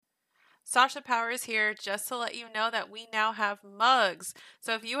Sasha Powers here just to let you know that we now have mugs.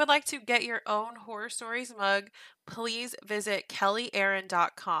 So if you would like to get your own Horror Stories mug, please visit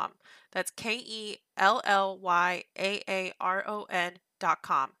kellyaron.com. That's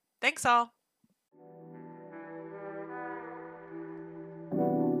KELLYAARON.com. Thanks all.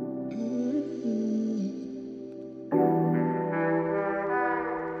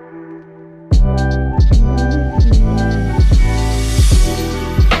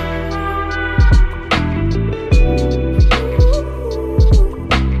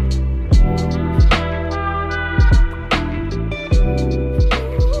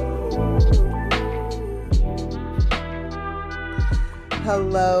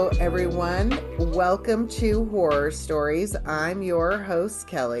 Hello, everyone. Welcome to Horror Stories. I'm your host,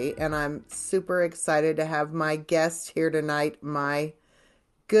 Kelly, and I'm super excited to have my guest here tonight, my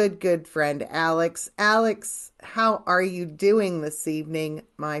good friend, Alex. Alex, how are you doing this evening,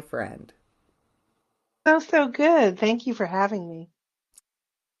 my friend? So good. Thank you for having me.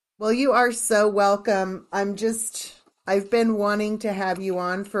 Well, you are so welcome. I've been wanting to have you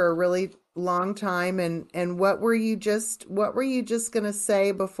on for a really long time, and what were you just going to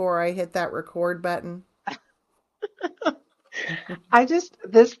say before I hit that record button?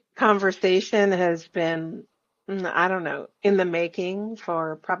 This conversation has been, I don't know, in the making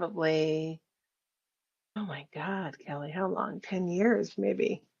for probably, oh my God, Kelly, how long? 10 years,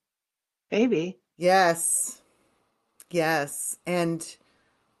 maybe. Maybe. Yes. Yes. And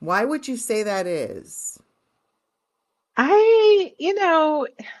why would you say that is? I, you know,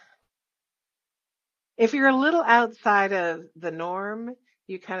 if you're a little outside of the norm,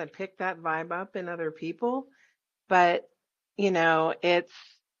 you kind of pick that vibe up in other people, but you know,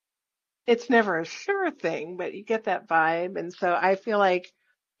 it's never a sure thing, but you get that vibe. And so I feel like,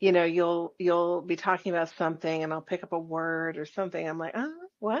 you'll be talking about something and I'll pick up a word or something. I'm like,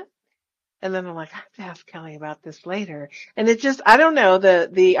 what? And then I'm like, I have to ask Kelly about this later. And it just, I don't know,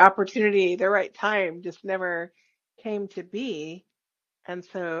 the opportunity, the right time just never came to be. And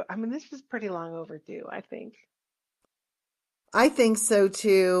so, I mean, this is pretty long overdue, I think. I think so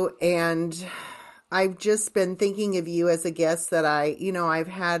too. And I've just been thinking of you as a guest that I've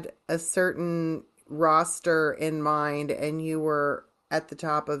had a certain roster in mind and you were at the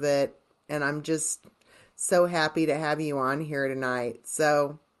top of it. And I'm just so happy to have you on here tonight.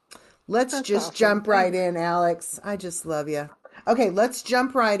 So let's That's just awesome. jump right Thanks. in, Alex. I just love you. Okay, let's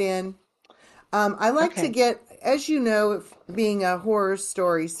jump right in. I like to Okay. get, as you know, being a horror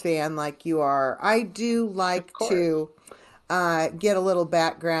stories fan like you are, I do Of like course. to get a little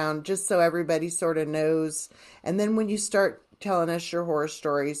background just so everybody sort of knows. And then when you start telling us your horror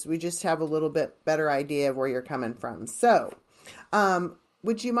stories, we just have a little bit better idea of where you're coming from. So,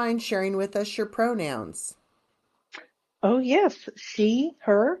 would you mind sharing with us your pronouns? Oh, yes. She,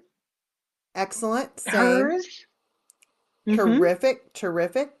 her, Excellent. Same. hers. Mm-hmm. Terrific.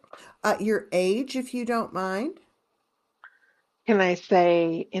 Terrific. Your age, if you don't mind. Can I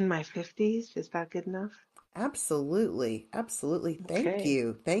say in my 50s? Is that good enough? Absolutely. Absolutely. Thank Okay.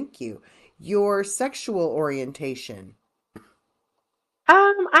 you. Thank you. Your sexual orientation.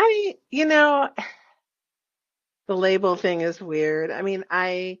 The label thing is weird. I mean,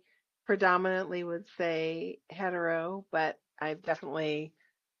 I predominantly would say hetero, but I've definitely,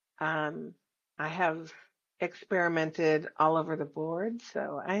 um, I have experimented all over the board.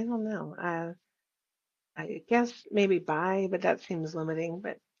 So I don't know. I guess maybe bi, but that seems limiting.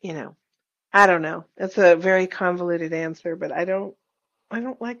 But I don't know. That's a very convoluted answer, but I don't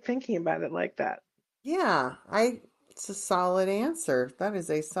like thinking about it like that. Yeah, it's a solid answer. That is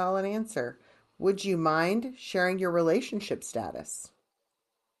a solid answer. Would you mind sharing your relationship status?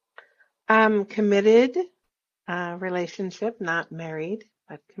 Committed relationship, not married,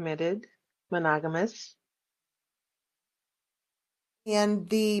 but committed, monogamous. And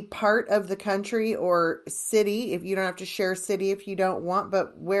the part of the country or city, if you don't have to share city if you don't want,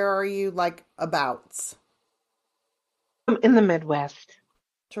 but where are you like abouts? In the Midwest.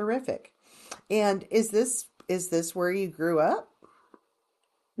 Terrific. And is this where you grew up?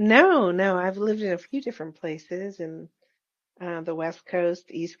 No, no, I've lived in a few different places in the West Coast,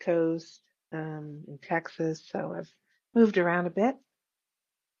 East Coast, in Texas. So I've moved around a bit.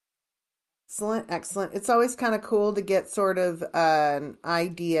 Excellent, excellent. It's always kind of cool to get sort of an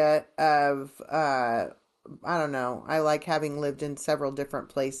idea of, I don't know. I like having lived in several different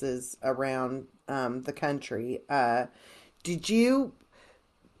places around the country. Did you,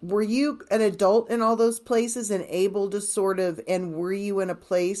 were you an adult in all those places and able to and were you in a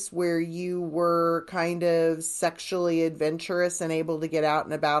place where you were kind of sexually adventurous and able to get out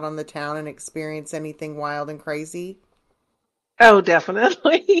and about on the town and experience anything wild and crazy? Oh,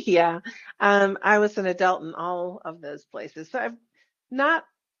 definitely. Yeah. I was an adult in all of those places. So I've not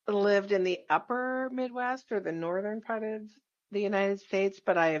lived in the upper Midwest or the northern part of the United States,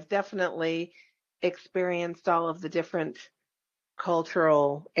 but I have definitely experienced all of the different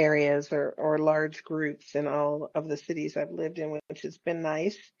cultural areas or large groups in all of the cities I've lived in, which has been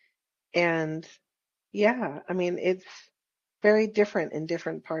nice. And yeah, I mean, it's very different in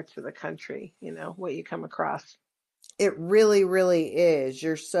different parts of the country, what you come across. It really, really is.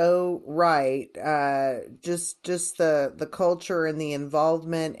 You're so right. Just the culture and the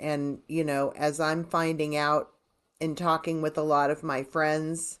involvement, and as I'm finding out in talking with a lot of my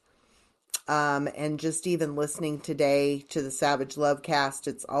friends, and just even listening today to the Savage Love cast,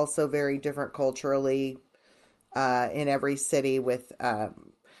 it's also very different culturally in every city with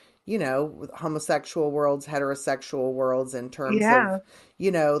with homosexual worlds, heterosexual worlds in terms of, Yeah.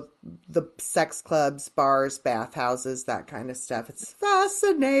 you know, the sex clubs, bars, bathhouses, that kind of stuff. It's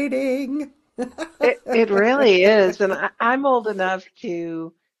fascinating. It really is. And I'm old enough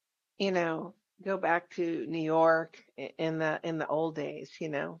to, you know, go back to New York in the old days,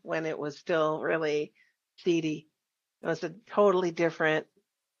 when it was still really seedy. It was a totally different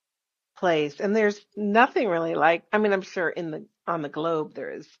place. And there's nothing really like, I mean, I'm sure in the on the globe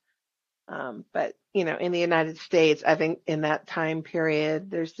there is, but in the United States, I think in that time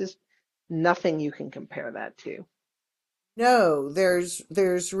period, there's just nothing you can compare that to. No, there's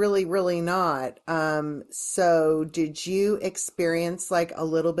really, really not. So did you experience like a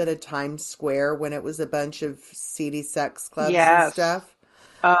little bit of Times Square when it was a bunch of seedy sex clubs and Yes. stuff?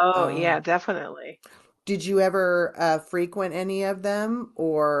 Oh, Uh, yeah, definitely. did you ever frequent any of them,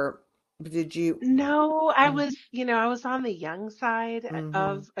 or did you? No, I was on the young side Mm-hmm.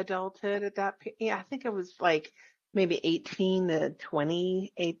 of adulthood at that. Yeah, I think I was like maybe 18 to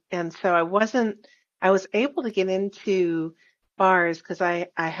 28, and so I was able to get into bars because I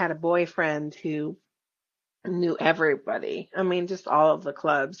had a boyfriend who knew everybody. I mean, just all of the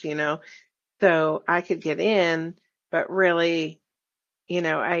clubs. So I could get in, but really,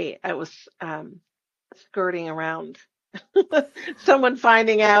 I was skirting around someone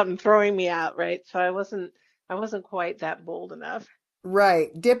finding out and throwing me out, right? So I wasn't quite that bold enough. Right.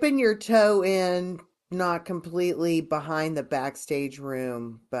 Dipping your toe in, not completely behind the backstage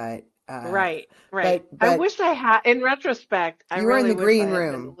room, Right, right. but I but wish I had, in retrospect, I you were in really the wish I green had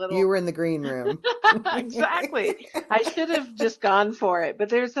been a room. You little were in the green room. exactly. I should have just gone for it. But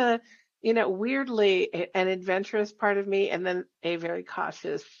there's weirdly an adventurous part of me and then a very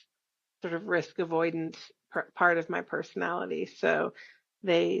cautious sort of risk avoidant part of my personality. So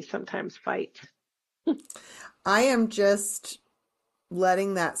they sometimes fight. I am just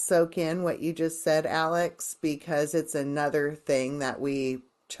letting that soak in what you just said, Alex, because it's another thing that we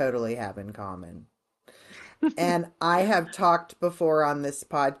totally have in common. And I have talked before on this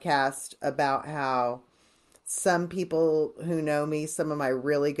podcast about how some people who know me, some of my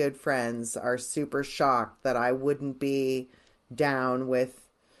really good friends, are super shocked that I wouldn't be down with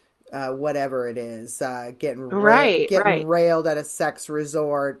whatever it is, Right, getting right, railed at a sex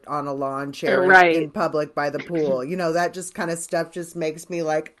resort on a lawn chair right. in public by the pool. That just kind of stuff just makes me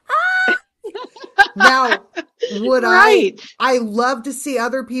like, now, would Right. I love to see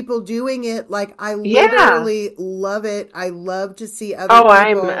other people doing it. Like, I Yeah. literally love it. I love to see other Oh,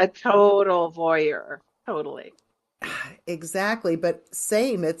 I'm a people. total voyeur. Totally. Exactly. But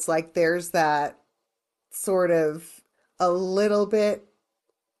same, it's like there's that sort of a little bit,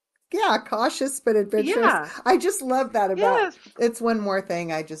 yeah, cautious but adventurous. Yeah. I just love that about Yes. it's one more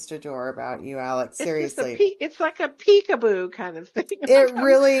thing I just adore about you, Alex. It's just Seriously. it's like a peekaboo kind of thing. It Like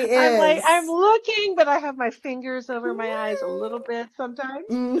really I'm is. looking, but I have my fingers over my eyes a little bit sometimes.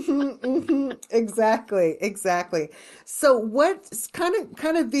 Exactly, exactly. So what's kind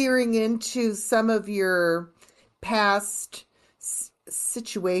of veering into some of your past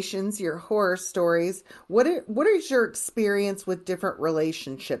situations, your horror stories. What is your experience with different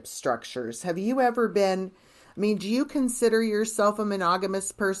relationship structures? Have you ever been, I mean, do you consider yourself a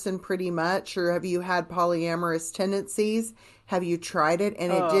monogamous person pretty much, or have you had polyamorous tendencies? Have you tried it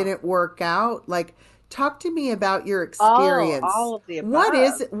and it Oh, didn't work out? Like, talk to me about your all experience. of the What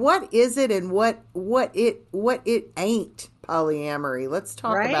is above, it? What is it, and what it ain't polyamory? Let's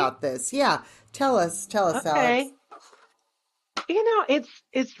talk right? about this. Yeah, tell us, Alex. Okay.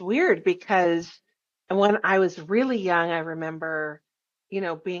 It's weird because when I was really young, I remember,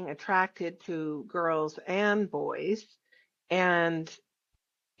 being attracted to girls and boys. And,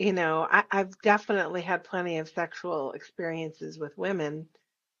 I've definitely had plenty of sexual experiences with women.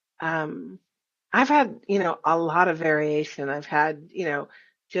 Um, I've had, a lot of variation. I've had,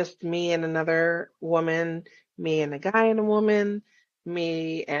 just me and another woman. me and a guy and a woman,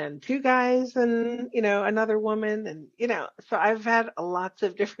 me and two guys and, another woman. And, so I've had lots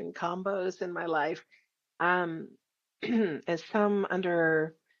of different combos in my life. Um, as some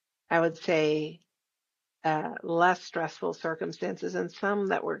under, I would say, less stressful circumstances and some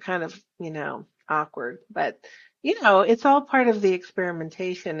that were kind of, awkward. But, it's all part of the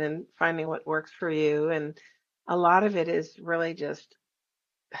experimentation and finding what works for you. And a lot of it is really just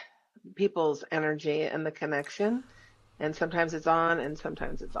people's energy and the connection. And sometimes it's on and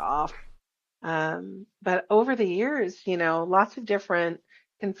sometimes it's off. But over the years, lots of different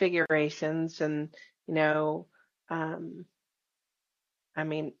configurations and, you know, um, I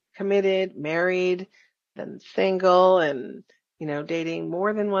mean, committed, married, then single, and dating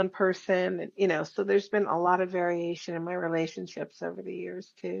more than one person, and so there's been a lot of variation in my relationships over the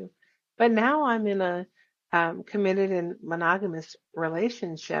years too. But now I'm in a committed and monogamous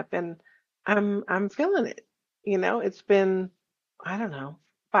relationship, and I'm feeling it. It's been, I don't know,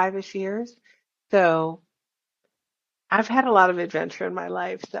 5-ish years, so I've had a lot of adventure in my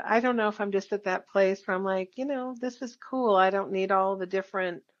life. So I don't know if I'm just at that place where I'm like, this is cool. I don't need all the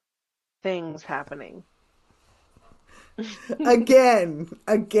different things happening. Again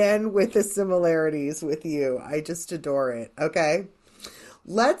with the similarities with you. I just adore it. Okay.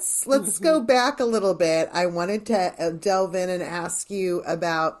 Let's go Hmm. back a little bit. I wanted to delve in and ask you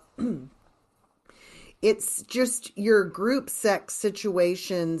about it's just your group sex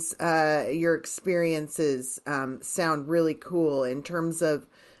situations, your experiences sound really cool in terms of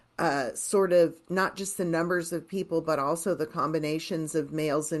sort of not just the numbers of people, but also the combinations of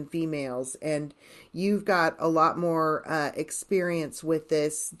males and females. And you've got a lot more experience with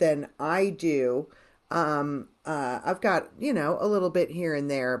this than I do. I've got, a little bit here and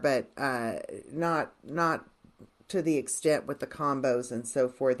there, but not to the extent with the combos and so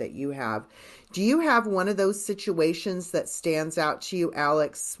forth that you have. Do you have one of those situations that stands out to you,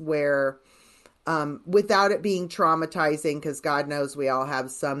 Alex, where without it being traumatizing, because God knows we all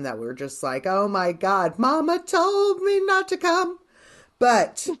have some that we're just like, oh my God, Mama told me not to come.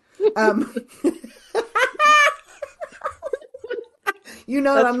 But um,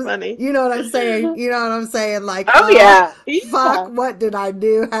 That's funny. you know what I'm saying? You know what I'm saying? Like, Oh yeah, fuck, yeah. what did I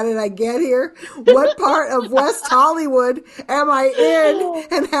do? How did I get here? What part of West Hollywood am I in?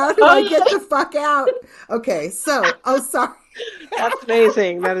 And how do I get Oh, the fuck out? Okay, so, oh, sorry. that's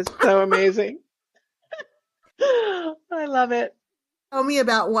amazing. That is so amazing. I love it. Tell me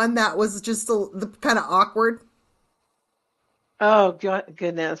about one that was just the kind of awkward. Oh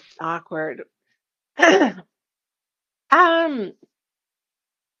goodness, awkward.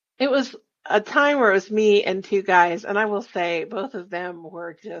 It was a time where it was me and two guys, and I will say both of them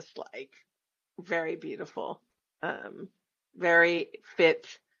were just like very beautiful, um, very fit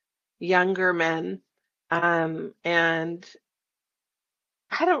younger men. And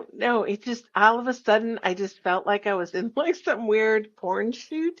I don't know, it just all of a sudden I just felt like I was in like some weird porn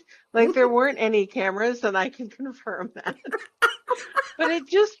shoot. Like there weren't any cameras, and I can confirm that. But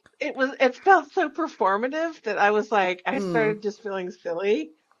it felt so performative that I was like, I Mm, started just feeling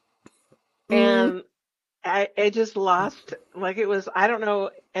silly. mm, And I just lost, like it was, I don't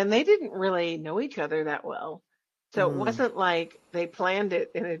know, and they didn't really know each other that well. So it mm. wasn't like they planned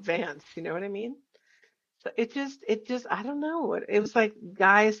it in advance, you know what I mean? So it just, I don't know. It was like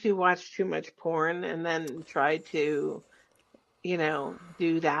guys who watch too much porn and then try to,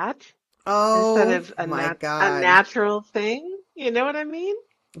 do that instead Oh of my a God. natural thing. You know what I mean?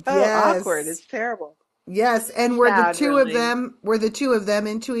 Oh, awkward. Yes. It's terrible. Yes. And Sad, really. were the two of them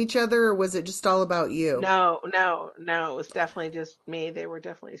into each other, or was it just all about you? No, no, no. It was definitely just me. They were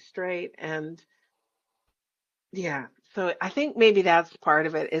definitely straight. And yeah, so I think maybe that's part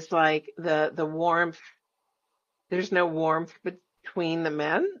of it. It's like the warmth. There's no warmth between the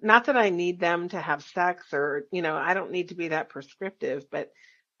men. Not that I need them to have sex or, I don't need to be that prescriptive, but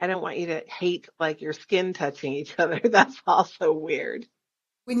I don't want you to hate like your skin touching each other. That's also weird.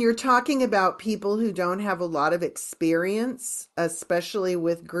 When you're talking about people who don't have a lot of experience, especially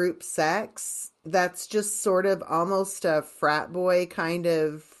with group sex, that's just sort of almost a frat boy kind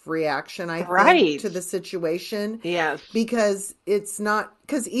of reaction, I think, Right. to the situation. Yes. Because it's not,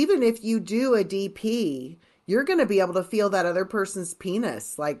 because even if you do a DP, you're going to be able to feel that other person's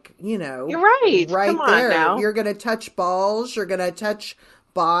penis, like, You're right. Come right on there. now. You're going to touch balls, you're going to touch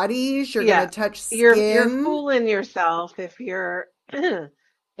bodies, you're going to Yeah. touch You're skin. fooling yourself if you're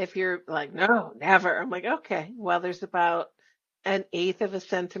if you're like, no, never. I'm like, okay, well, there's about an eighth of a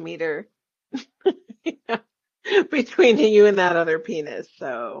centimeter between you and that other penis.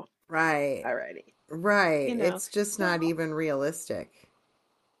 So, Right. alrighty. Right. You know, It's just not so even realistic.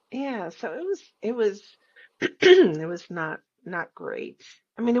 yeah, so it was It was not great.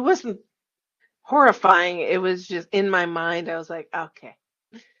 I mean, it wasn't horrifying. It was just in my mind. I was like, okay,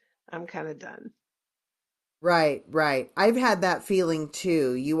 I'm kind of done. Right, right. I've had that feeling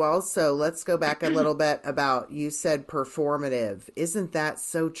too. You also, let's go back a little bit about you said performative. Isn't that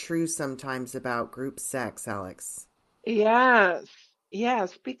so true sometimes about group sex, Alex? Yes,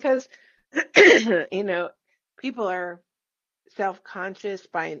 yes, because you know, people are self-conscious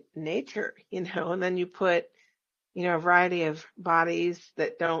by nature, and then you put, a variety of bodies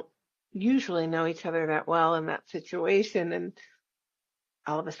that don't usually know each other that well in that situation, and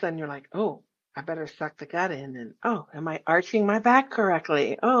all of a sudden you're like, oh, I better suck the gut in, and oh, am I arching my back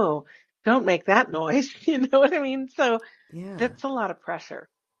correctly? Oh, don't make that noise. You know what I mean? So Yeah. that's a lot of pressure.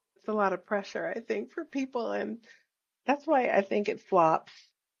 It's a lot of pressure, I think, for people, and that's why I think it flops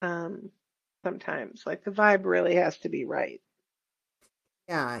um, sometimes. Like the vibe really has to be right.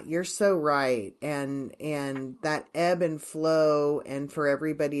 Yeah, you're so right. And that ebb and flow and for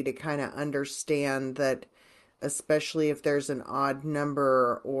everybody to kind of understand that especially if there's an odd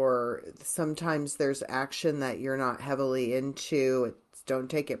number or sometimes there's action that you're not heavily into, don't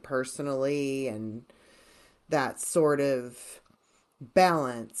take it personally and that sort of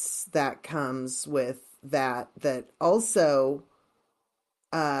balance that comes with that also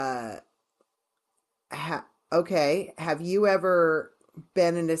uh okay, have you ever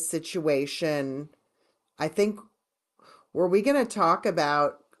been in a situation, I think, were we going to talk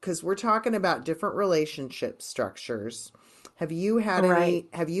about, because we're talking about different relationship structures, Right.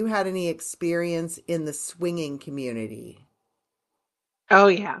 have you had any experience in the swinging community? Oh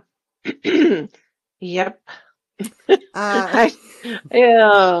yeah. Yep. uh I,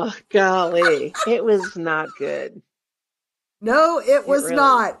 oh golly, it was not good. no, it It was really was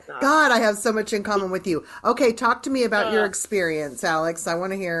not. not. God, I have so much in common with you. Okay, talk to me about your Uh, experience, Alex. I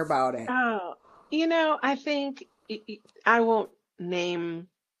want to hear about it. oh, I think I won't name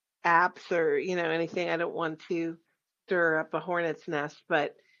apps or, anything. I don't want to stir up a hornet's nest,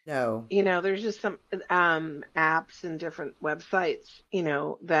 but No. there's just some apps and different websites,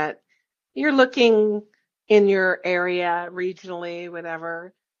 that you're looking in your area, regionally,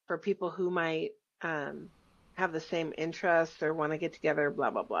 whatever, for people who might um, have the same interests or want to get together,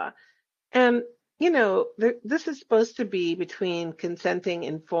 blah, blah, blah. And, this is supposed to be between consenting,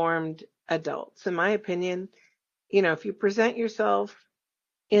 informed adults. In my opinion, if you present yourself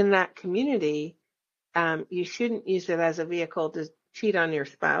in that community, you shouldn't use it as a vehicle to cheat on your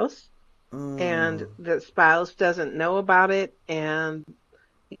spouse, and Mm. the spouse doesn't know about it, and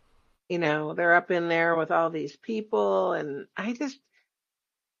they're up in there with all these people, and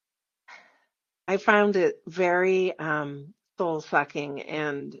I found it very soul sucking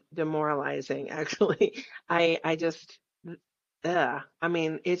and demoralizing actually. I just I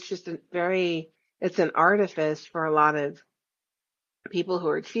mean, it's just it's an artifice for a lot of people who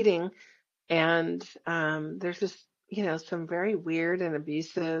are cheating, and there's just some very weird and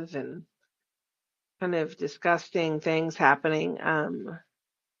abusive and kind of disgusting things happening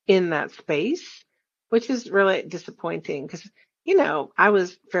in that space, which is really disappointing because, I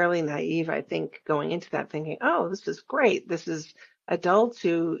was fairly naive, I think, going into that thinking, oh, this is great. This is adults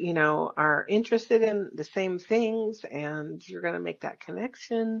who, are interested in the same things and you're going to make that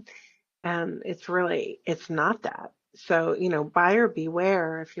connection. And it's not that. So, buyer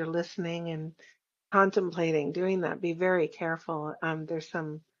beware if you're listening and contemplating doing that. Be very careful. There's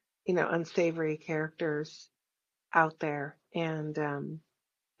some, unsavory characters out there, and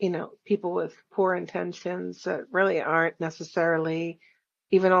people with poor intentions that really aren't necessarily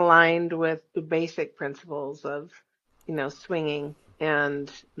even aligned with the basic principles of, swinging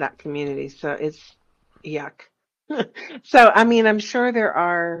and that community. So it's yuck. So, I mean, I'm sure there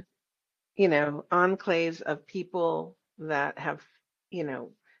are, enclaves of people that have, you know,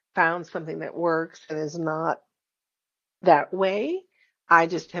 found something that works and is not that way. I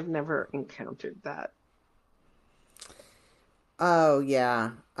just have never encountered that. Oh,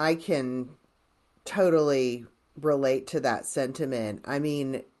 yeah. I can totally relate to that sentiment. I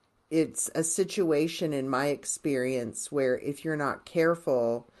mean, it's a situation in my experience where if you're not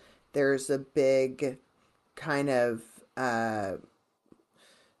careful, there's a big kind of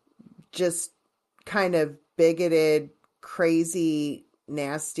just kind of bigoted, crazy,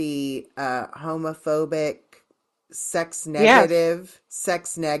 nasty, homophobic, Yes.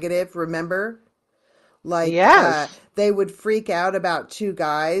 sex negative, remember? Like Yes. they would freak out about two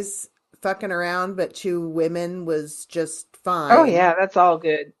guys fucking around, but two women was just Oh, fine. yeah, that's all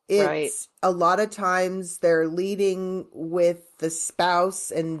good. Right. It's a lot of times they're leading with the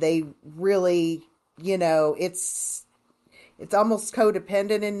spouse and they really, it's almost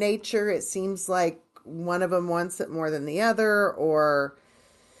codependent in nature. It seems like one of them wants it more than the other, or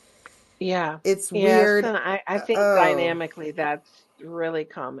Yeah. it's Yes, weird. and I think Oh, dynamically that's really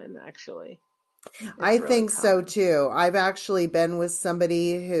common, actually. I It's really think so common. too. I've actually been with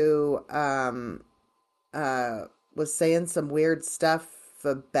somebody who uh, was saying some weird stuff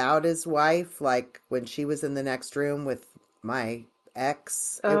about his wife, like when she was in the next room with my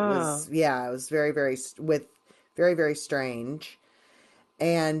ex. It was, Oh, yeah, it was very, very strange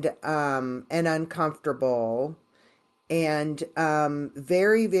and uncomfortable and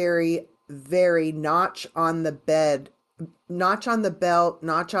very, very, very notch on the belt,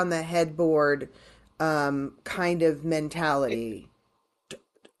 notch on the headboard kind of mentality.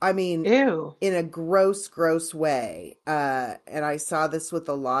 I mean, ew. in a gross, gross way. And I saw this with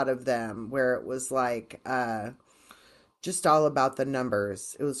a lot of them where it was like just all about the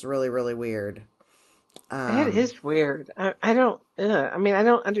numbers. It was really, really weird. It Um, is weird. I don't, I mean, I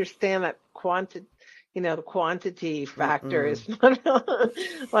don't understand that the quantity factor mm-mm. is not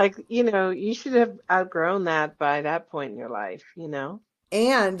like, you should have outgrown that by that point in your life, you know?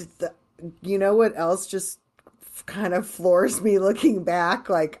 And you know what else just kind of floors me looking back?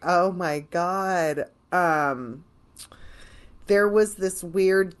 Like, oh my God. There was this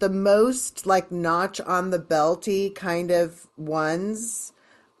weird, the most like notch on the belty kind of ones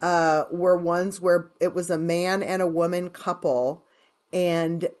were ones where it was a man and a woman couple,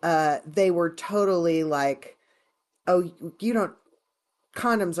 and they were totally like, oh, you don't,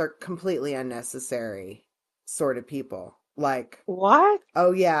 condoms are completely unnecessary sort of people. Like, What?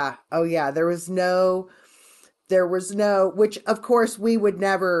 oh yeah, there was no, which of course we would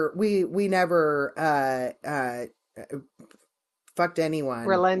never, we never fucked anyone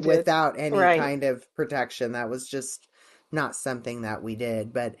Relented. without any Right. kind of protection. That was just not something that we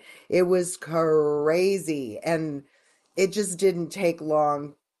did, but it was crazy. And it just didn't take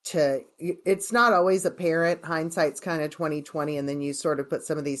long to, it's not always apparent. Hindsight's kind of 2020, and then you sort of put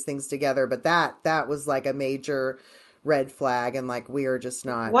some of these things together. But that was like a major red flag. And like, we are just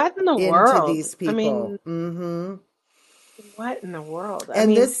not What in the into world? these I mean, people. Hmm. what in the world? I And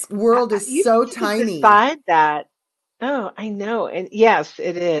mean, this world is you so get to tiny. decide that. Oh, I know. And yes,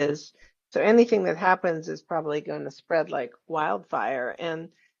 it is. So anything that happens is probably going to spread like wildfire. And,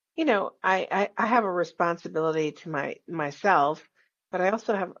 I have a responsibility to myself, but I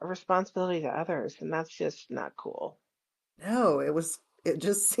also have a responsibility to others, and that's just not cool. No, it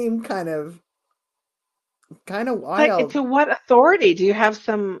just seemed kind of Like, wild. to what authority? Do you have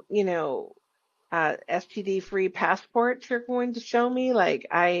some, STD free passport you're going to show me? Like,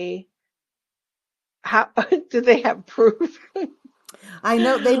 how do they have proof? I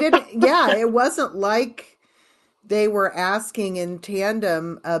know they didn't, yeah, it wasn't like they were asking in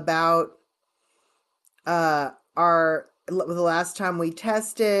tandem about our the last time we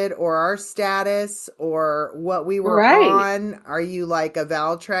tested or our status or what we were Right, on. Are you like a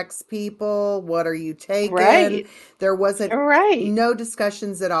Valtrex people? What are you taking? right, There wasn't right. no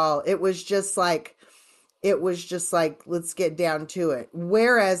discussions at all. It was just like, let's get down to it.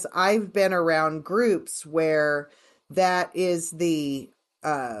 Whereas I've been around groups where that is the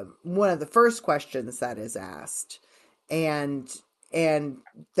one of the first questions that is asked, and and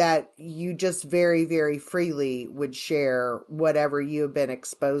that you just very, very freely would share whatever you have been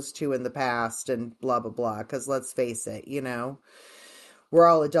exposed to in the past and blah blah blah. Because let's face it, we're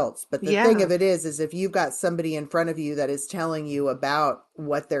all adults. But the thing of Yes, it is if you've got somebody in front of you that is telling you about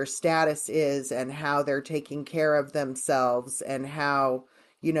what their status is and how they're taking care of themselves and how,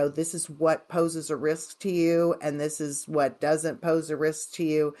 this is what poses a risk to you and this is what doesn't pose a risk to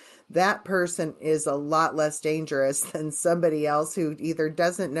you, that person is a lot less dangerous than somebody else who either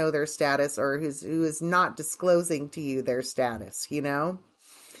doesn't know their status or who is not disclosing to you their status.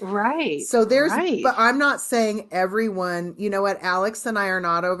 right, So right. but I'm not saying everyone, you know what, Alex and I are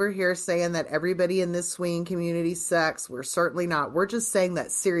not over here saying that everybody in this swinging community sucks. We're certainly not. We're just saying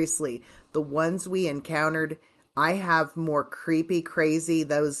that seriously, the ones we encountered, I have more creepy, crazy,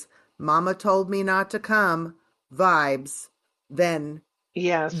 those mama told me not to come vibes than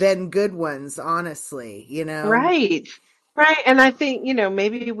Yes, good ones, honestly. right, right. And I think,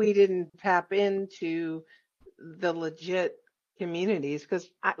 maybe we didn't tap into the legit communities because,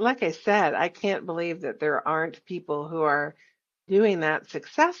 like I said, I can't believe that there aren't people who are doing that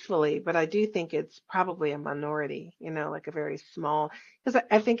successfully, but I do think it's probably a minority, like a very small, because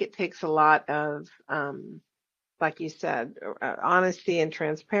I think it takes a lot of, like you said, honesty and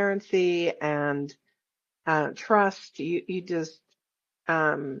transparency and trust. You just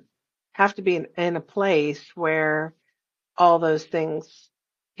um, have to be in a place where all those things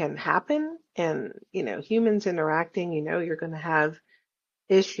can happen, and humans interacting. You're going to have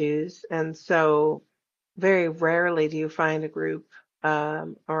issues, and so. very rarely do you find a group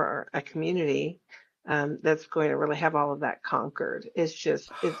or a community that's going to really have all of that conquered.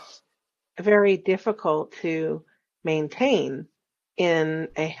 It's very difficult to maintain in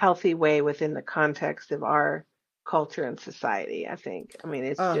a healthy way within the context of our culture and society, I think. I mean,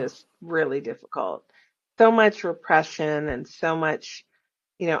 it's Oh, just really difficult. So much repression and so much,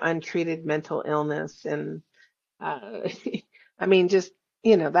 untreated mental illness. And uh, I mean, just,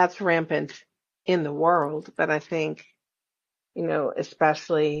 that's rampant in the world. But I think,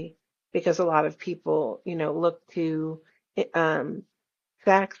 especially because a lot of people, look to um,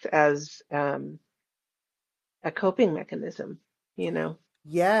 sex as a coping mechanism, you know.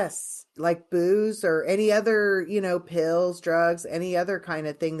 yes, like booze or any other, pills, drugs, any other kind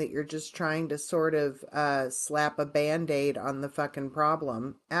of thing that you're just trying to sort of slap a band-aid on the fucking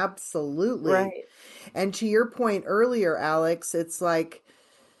problem. Absolutely. Right. And to your point earlier, Alex, it's like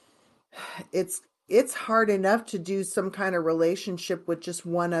it's it's hard enough to do some kind of relationship with just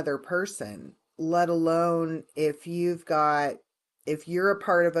one other person, let alone if you're a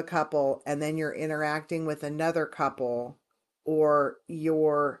part of a couple and then you're interacting with another couple, or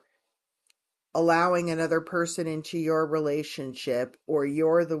you're allowing another person into your relationship, or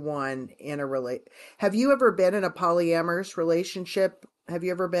you're the one in a have you ever been in a polyamorous relationship? Have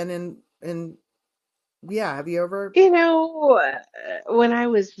you ever been in yeah, have you ever? When I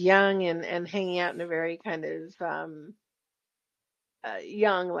was young and hanging out in a very kind of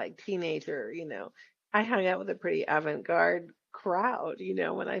young, like teenager, I hung out with a pretty avant-garde crowd,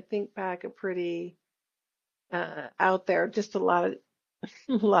 when I think back, a pretty out there, just a lot of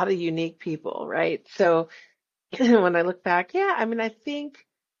a lot of unique people, right? So when I look back, yeah, I mean, I think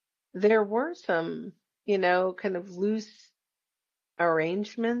there were some, kind of loose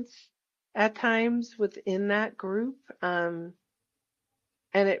arrangements at times within that group.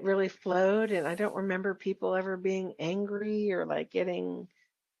 And it really flowed. And I don't remember people ever being angry or like getting,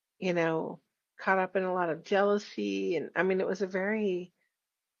 you know, caught up in a lot of jealousy. And I mean, it was a very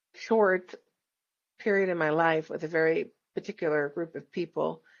short period in my life with a very particular group of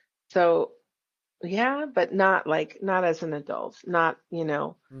people. So yeah, but not as an adult, not,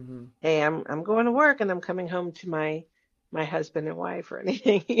 Mhm. hey, I'm going to work and I'm coming home to my husband and wife or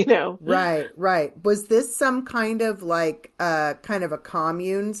anything. Right, right. Was this some kind of like kind of a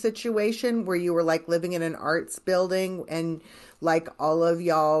commune situation where you were like living in an arts building and like all of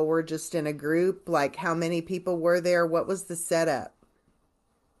y'all were just in a group? Like how many people were there? What was the setup?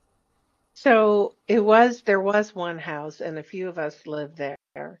 So there was one house and a few of us lived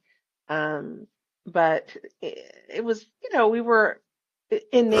there. Um, but it was, we were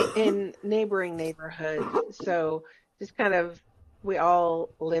in neighboring neighborhoods. So just kind of, we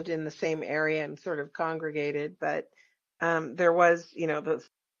all lived in the same area and sort of congregated, but there was, the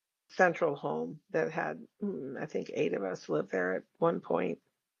central home that had, I think 8 of us lived there at one point.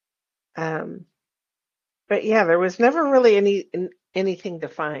 Um, but yeah, there was never really anything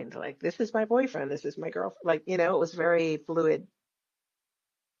defined. Like, this is my boyfriend, this is my girlfriend. Like, it was very fluid.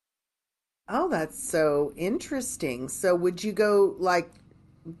 Oh, that's so interesting. So would you go like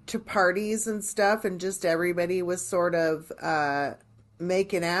to parties and stuff and just everybody was sort of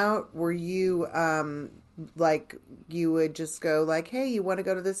making out? Were you like you would just go like, "Hey, you want to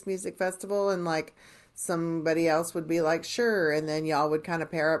go to this music festival?" and like somebody else would be like, "Sure." And then y'all would kind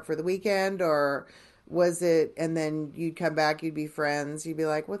of pair up for the weekend, or was it and then you'd come back, you'd be friends, you'd be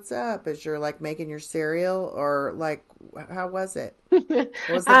like, "What's up?" as you're like making your cereal, or like how was it?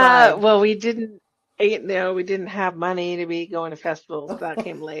 What was the vibe? Well, we didn't have money to be going to festivals. That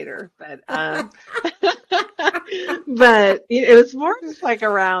came later, but but it was more just like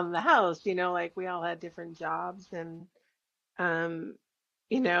around the house, like we all had different jobs and um,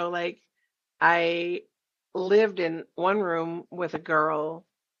 like I lived in one room with a girl,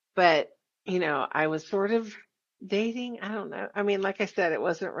 but I was sort of dating. I don't know. I mean, like I said, it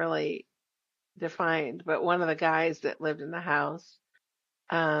wasn't really defined, but one of the guys that lived in the house,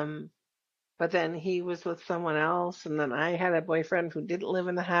 um, but then he was with someone else, and then I had a boyfriend who didn't live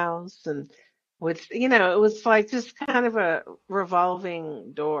in the house, and which, it was like just kind of a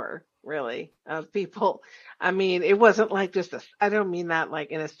revolving door, really, of people. I mean, it wasn't like just I don't mean that like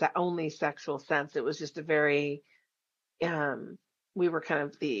in a only sexual sense. It was just a very, um, we were kind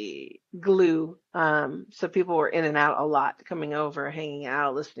of the glue. So people were in and out a lot, coming over, hanging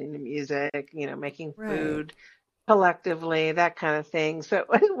out, listening to music, making Right. food collectively, that kind of thing. So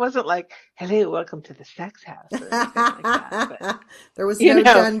it wasn't like, hello, welcome to the sex house or anything like that. But, There was you no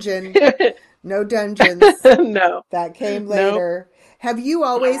know, dungeon, no dungeons. no, That came nope. later. Have you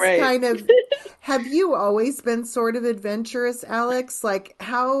All always right. kind of have you always been sort of adventurous, Alex? Like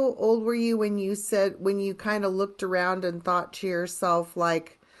how old were you when you kind of looked around and thought to yourself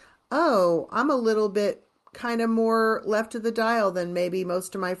like, "Oh, I'm a little bit kind of more left of the dial than maybe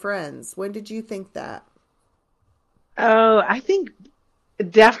most of my friends." When did you think that? Oh, I think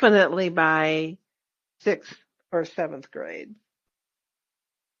definitely by sixth or seventh grade.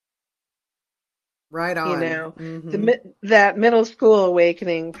 Right You on. know, Mhm. that middle school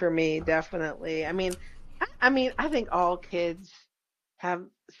awakening for me, definitely. I mean, I think all kids have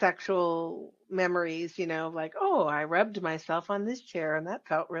sexual memories, like, oh, I rubbed myself on this chair and that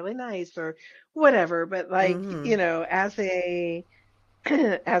felt really nice or whatever. But like, Mhm. as a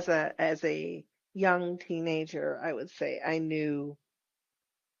as a young teenager, I would say I knew,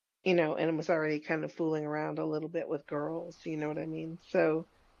 and was already kind of fooling around a little bit with girls, you know what I mean? So,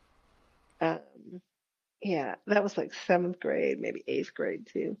 um, yeah, that was like seventh grade, maybe eighth grade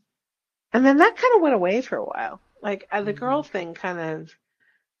too. And then that kind of went away for a while. Like the girl Mhm. thing kind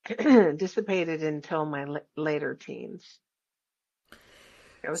of dissipated until my later teens.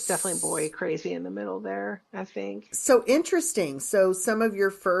 I was definitely boy crazy in the middle there, I think. So interesting. So some of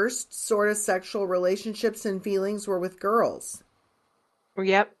your first sort of sexual relationships and feelings were with girls.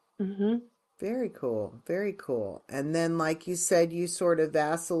 Yep. Hmm. Very cool. Very cool. And then, like you said, you sort of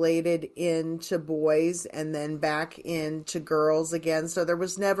vacillated into boys and then back into girls again. So there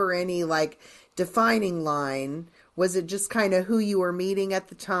was never any like defining line. Was it just kind of who you were meeting at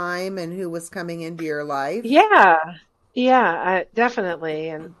the time and who was coming into your life? Yeah. Yeah, definitely.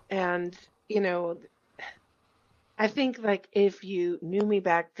 And you know, I think like if you knew me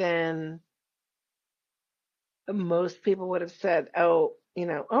back then, most people would have said, "Oh,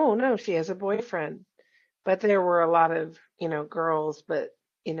 oh no, she has a boyfriend." But there were a lot of, girls, but,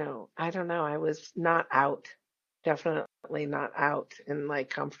 I don't know, I was not out, definitely not out and like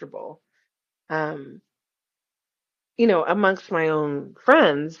comfortable. Um, amongst my own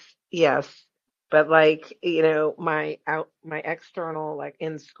friends, yes, but like, my external, like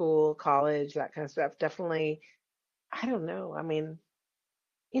in school, college, that kind of stuff, definitely, I don't know. I mean,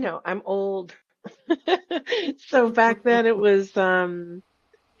 I'm old. So back then it was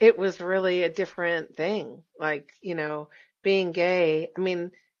really a different thing. Like, being gay. I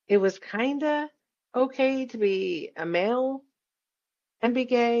mean, it was kind of okay to be a male and be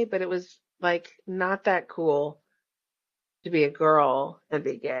gay, but it was like not that cool to be a girl and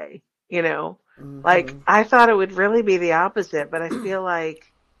be gay, you know? Like, Hmm. I thought it would really be the opposite, but I feel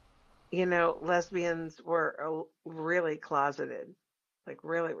like, lesbians were really closeted, like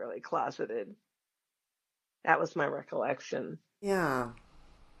really, really closeted. That was my recollection. Yeah,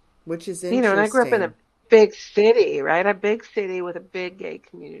 which is And I grew up in interesting. a big city, right? A big city with a big gay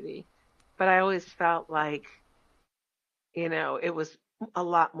community. But I always felt like, it was a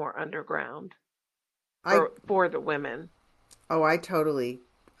lot more underground I for the women. Oh, I totally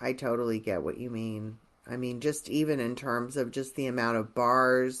get what you mean. I mean, just even in terms of just the amount of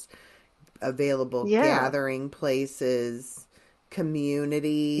bars, available Yeah. gathering places,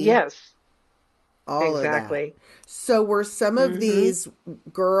 community, Yes, all of that. exactly. So were some of Hmm. these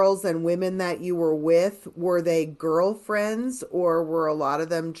girls and women that you were with, were they girlfriends or were a lot of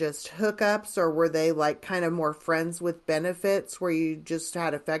them just hookups or were they like kind of more friends with benefits where you just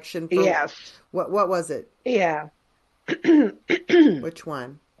had affection for Yes. what was it? Yeah. Which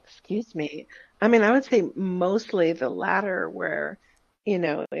one? Excuse me. I mean, I would say mostly the latter where,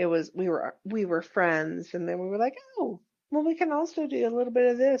 it was we were friends and then we were like, oh, well, we can also do a little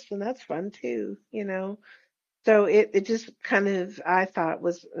bit of this and that's fun too. So it just kind of I thought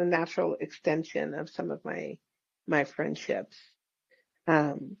was a natural extension of some of my friendships.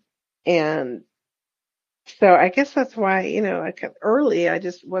 Um, and so I guess that's why, early I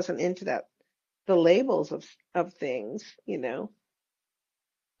just wasn't into the labels of things. So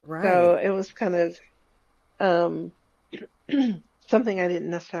Right. it was kind of um something I didn't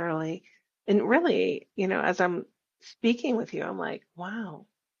necessarily, and really, as I'm speaking with you, I'm like, wow,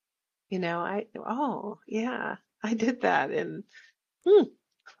 oh yeah, I did that. And hmm,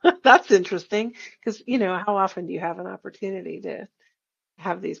 that's interesting because, how often do you have an opportunity to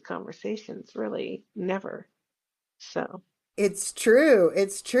have these conversations? Really, never. So, It's true.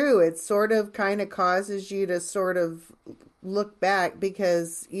 It's true. It sort of kind of causes you to sort of look back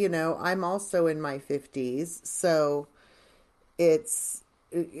because, I'm also in my 50s. So it's,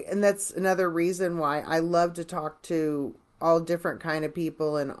 and that's another reason why I love to talk to all different kind of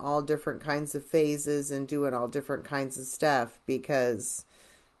people in all different kinds of phases and doing all different kinds of stuff because,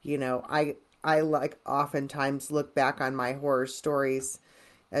 you know, I like oftentimes look back on my horror stories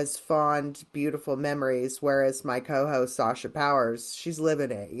as fond, beautiful memories. Whereas my co-host Sasha Powers, she's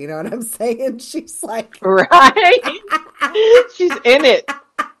living it. You know what I'm saying? She's like, Right? She's in it.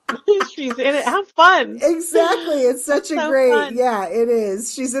 She's in it. How fun. exactly. It's That's such a so great, fun. yeah, it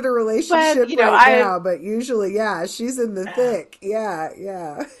is. She's in a But, relationship you know, right now, but usually, yeah, she's in the thick. Yeah,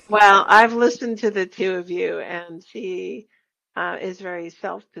 yeah. I've listened to the two of you, and she is very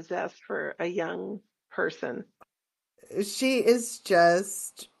self-possessed for a young person. She is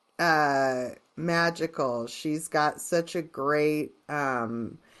just magical. She's got such a great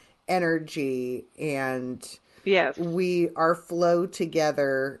energy, and Yes. we our flow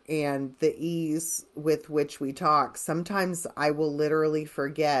together and the ease with which we talk. Sometimes I will literally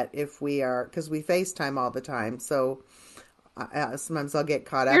forget if we are, because we FaceTime all the time. So sometimes I'll get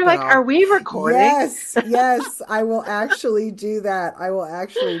caught You're up and like, are I'll, we recording? yes, yes, I will actually do that. I will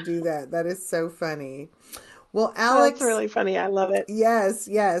actually do that. That is so funny. Well, Oh, that's Alex, really funny. I love it. yes,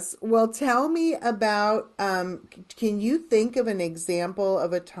 yes. Well, tell me about, can you think of an example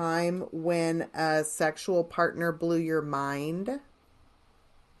of a time when a sexual partner blew your mind?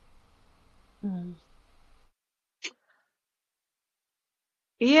 Mm.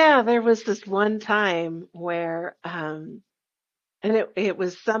 Yeah, there was this one time where, and it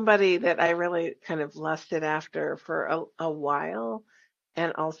was somebody that I really kind of lusted after for a while,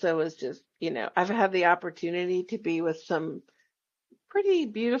 and also was just, I've had the opportunity to be with some pretty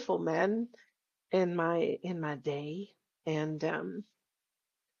beautiful men in my day, and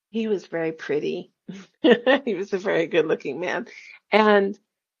he was very pretty. He was a very good looking man, and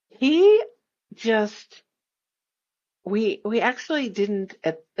he just we actually didn't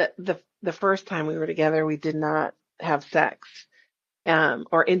at the first time we were together, we did not have sex,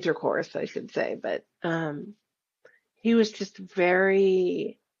 or intercourse, I should say, but he was just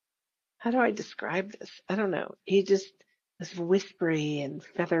very, how do I describe this? I don't know. He just was whispery and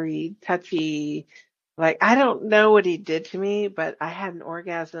feathery, touchy. Like, I don't know what he did to me, but I had an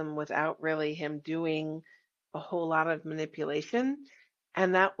orgasm without really him doing a whole lot of manipulation.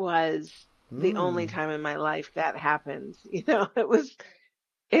 And that was the only Hmm. time in my life that happened. It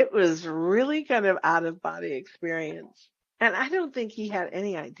was really kind of out of body experience. And I don't think he had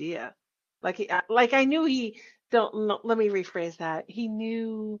any idea. Like I knew he don't no, let me rephrase that. He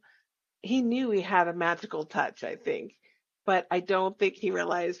knew he had a magical touch, I think. But I don't think he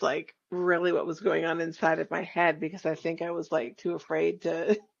realized like really what was going on inside of my head, because I think I was like too afraid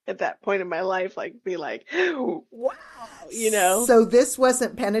to at that point in my life like be like, wow. So this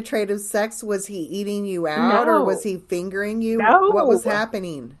wasn't penetrative sex. Was he eating you out or was No. he fingering you? What was No.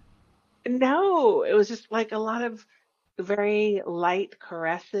 happening? No. It was just like a lot of very light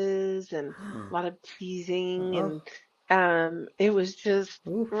caresses and a lot of teasing, Oh, and it was just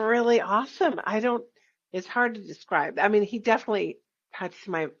ooh. really awesome. It's hard to describe. I mean, he definitely touched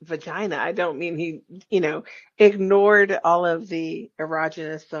my vagina. I don't mean he, ignored all of the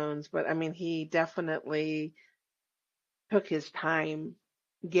erogenous zones, but I mean, he definitely took his time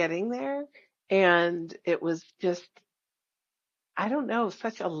getting there, and it was just, I don't know,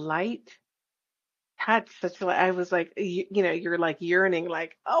 such a light had such a, I was like, you're like yearning,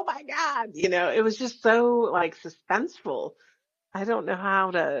 like, oh my God, it was just so like suspenseful. I don't know how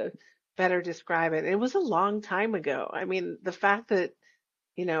to better describe it. It was a long time ago. I mean, the fact that,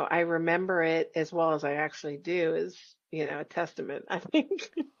 I remember it as well as I actually do is, a testament, I think.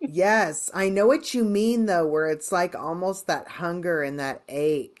 Yes, I know what you mean though, where it's like almost that hunger and that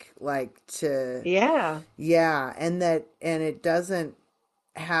ache, like to, Yeah. yeah, and it doesn't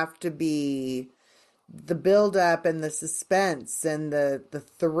have to be the build up and the suspense and the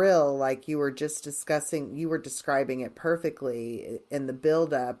thrill, like you were just discussing, you were describing it perfectly, and the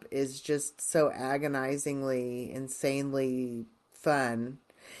build up is just so agonizingly, insanely fun.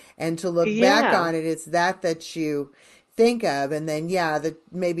 And to look back Yeah. on it, it's that you think of. And then yeah, the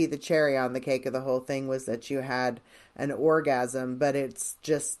maybe the cherry on the cake of the whole thing was that you had an orgasm, but it's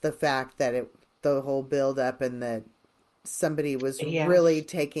just the fact that it, the whole build up, and that somebody was really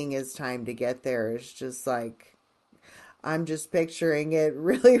Yes. taking his time to get there is just like, I'm just picturing it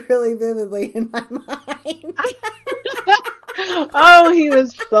really, really vividly in my mind. Oh, he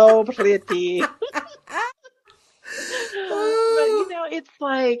was so pretty. But Oh, it's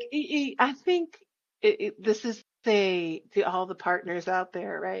like I think this is say to all the partners out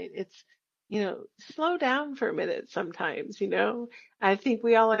there, right? It's slow down for a minute sometimes. I think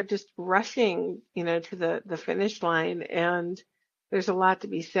we all are just rushing, to the finish line, and there's a lot to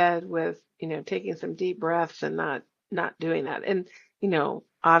be said with taking some deep breaths and not doing that. And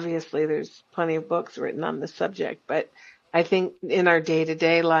obviously there's plenty of books written on the subject, but I think in our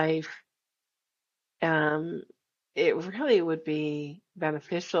day-to-day life, um, it really would be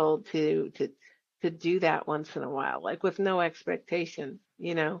beneficial to do that once in a while, like with no expectation,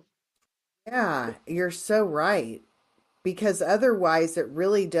 you know? Yeah, you're so right. Because otherwise, it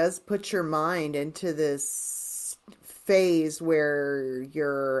really does put your mind into this phase where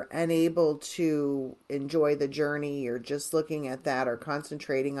you're unable to enjoy the journey. You're just looking at that or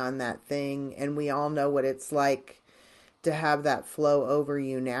concentrating on that thing. And we all know what it's like to have that flow over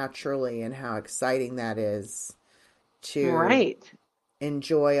you naturally and how exciting that is to Right.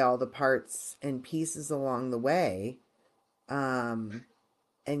 enjoy all the parts and pieces along the way. Um,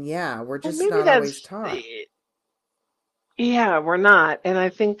 and yeah, we're Well, just maybe not always that's, taught. yeah, we're not. And I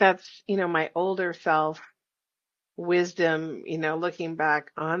think that's, my older self wisdom, looking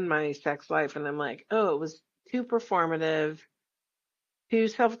back on my sex life, and I'm like, oh, it was too performative, too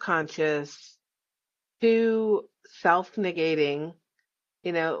self-conscious, too self-negating,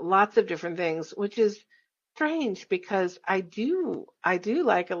 lots of different things, which is strange because I do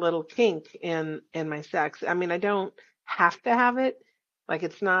like a little kink in my sex. I mean, I don't have to have it. Like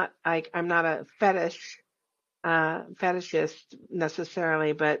it's not like I'm not a fetishist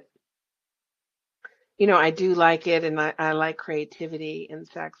necessarily, but I do like it and I like creativity in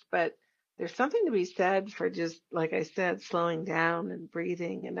sex, but there's something to be said for just, like I said, slowing down and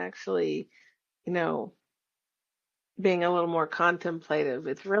breathing and actually, you know, being a little more contemplative.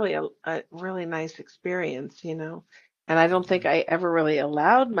 It's really a really nice experience. And I don't think I ever really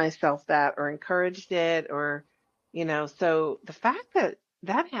allowed myself that or encouraged it so the fact that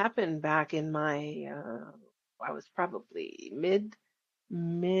that happened back in my, I was probably mid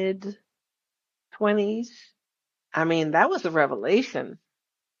 20s. I mean, that was a revelation,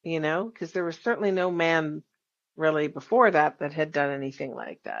 because there was certainly no man really before that had done anything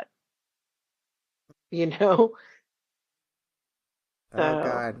like that, you know? Oh So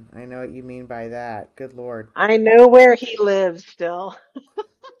God, I know what you mean by that. Good Lord. I know where he lives still.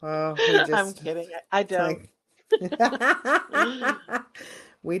 Oh, we I'm just, kidding. I it's don't. like,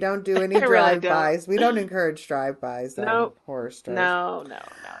 we don't do any I really don't. drive-bys. We don't encourage drive-bys on Nope. horror stories. No, no,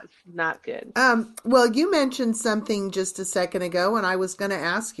 no. It's not good. Well, you mentioned something just a second ago, and I was going to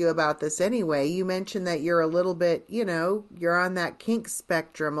ask you about this anyway. You mentioned that you're a little bit, you're on that kink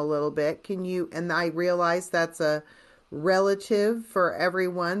spectrum a little bit. And I realize that's a relative for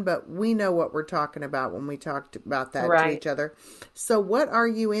everyone, but we know what we're talking about when we talked about that to Right. each other. So, what are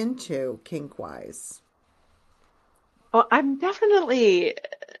you into kink wise? Well, I'm definitely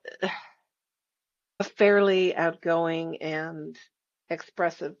a fairly outgoing and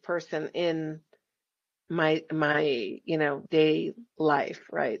expressive person in my day life,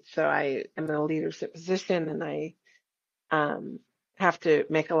 right? So I am in a leadership position and I um have to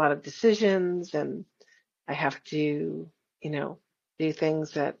make a lot of decisions and I have to, you know, do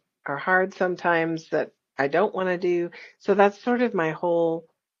things that are hard sometimes that I don't want to do. So that's sort of my whole,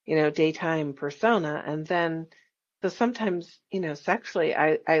 daytime persona. And then so sometimes, sexually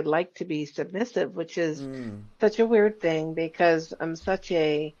I like to be submissive, which is Mm, such a weird thing because I'm such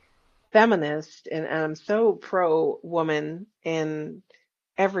a feminist and I'm so pro woman in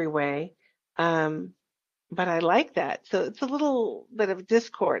every way. Um, but I like that. So it's a little bit of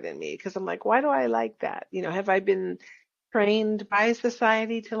discord in me because I'm like, why do I like that? Have I been trained by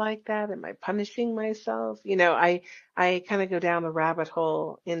society to like that? Am I punishing myself? I kind of go down the rabbit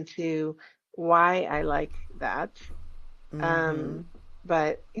hole into why I like that. mm-hmm, Um,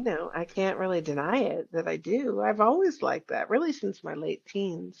 but I can't really deny it that I do. I've always liked that, really since my late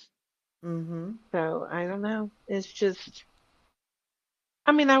teens. mm-hmm. So I don't know. It's just,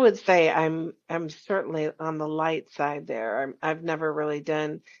 I mean, I would say I'm certainly on the light side there. I've never really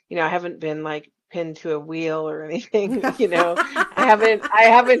done, I haven't been like pinned to a wheel or anything, I haven't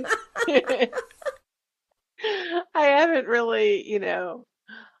I haven't really,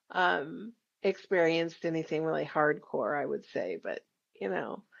 um experienced anything really hardcore, I would say, but you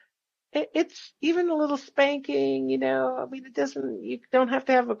know, it's even a little spanking, I mean, you don't have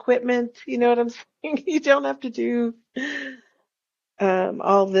to have equipment, you know what I'm saying? You don't have to do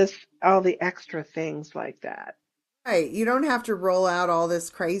all the extra things like that. Right. You don't have to roll out all this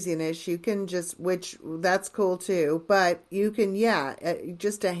craziness. You can just, which that's cool too, but you can, yeah,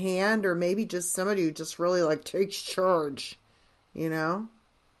 just a hand or maybe just somebody who just really like takes charge, you know?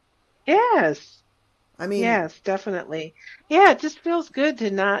 Yes, I mean, yes, definitely. Yeah, it just feels good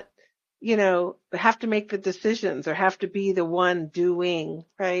to not, have to make the decisions or have to be the one doing,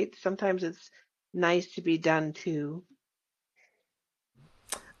 right? Sometimes it's nice to be done too.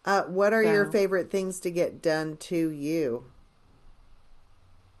 what are your So, favorite things to get done to you?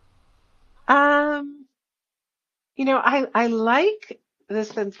 um, I like the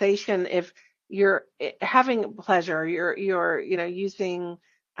sensation if, you're having pleasure, you're using,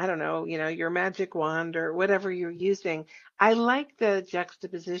 I don't know, your magic wand or whatever you're using. I like the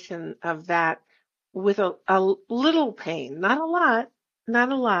juxtaposition of that with a little pain, not a lot,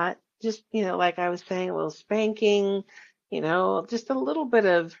 not a lot, just, like I was saying, a little spanking, just a little bit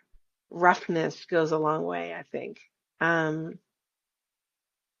of roughness goes a long way, I think. Um,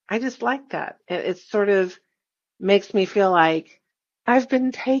 I just like that. It sort of makes me feel like I've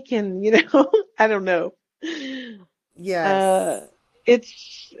been taken, I don't know. Uh, Yes.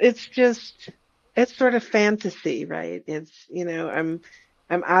 it's just it's sort of fantasy, right? It's, I'm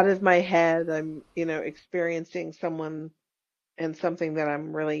out of my head. I'm, experiencing someone and something that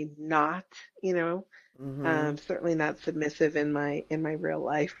I'm really not, you know. Mm-hmm. Certainly not submissive in my real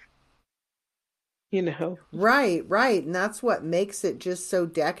life, you know. Right, right. And that's what makes it just so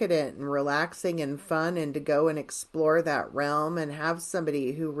decadent and relaxing and fun, and to go and explore that realm and have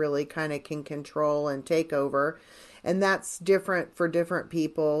somebody who really kind of can control and take over. And that's different for different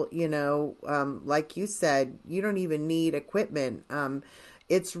people, like you said, you don't even need equipment.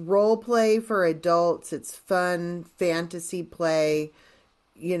 It's role play for adults, it's fun fantasy play,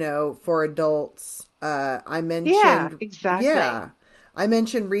 for adults. I Yeah, mentioned, exactly. yeah, I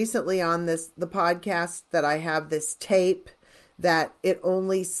mentioned recently on the podcast that I have this tape that it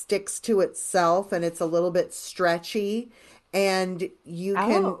only sticks to itself and it's a little bit stretchy, and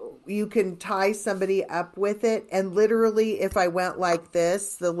Oh, you can tie somebody up with it, and literally if I went like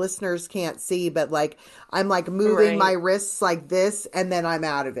this, the listeners can't see, but like I'm like moving my right. wrists like this and then I'm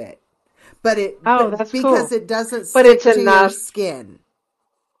out of it. But Oh, but that's because cool. it doesn't But it's stick to your enough, skin.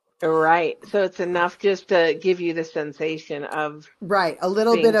 right? So it's enough just to give you the sensation of Right, a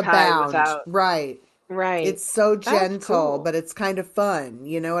little bit being of tied bound. without, Right. right. It's so That's gentle, cool. but it's kind of fun.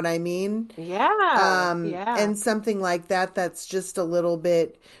 You know what I mean? Yeah, yeah, And something like that that's just a little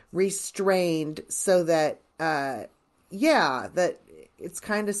bit restrained so that, yeah, that it's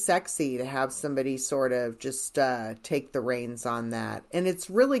kind of sexy to have somebody sort of just take the reins on that. And it's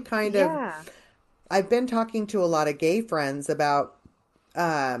really kind of, yeah. I've been talking to a lot of gay friends about,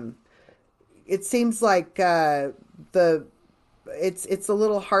 um, it seems like the it's a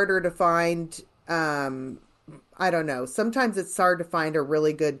little harder to find. I don't know. Sometimes it's hard to find a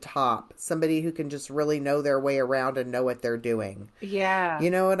really good top, somebody who can just really know their way around and know what they're doing. Yeah,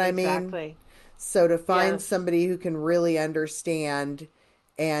 You know what I mean? exactly. So to find Yes, somebody who can really understand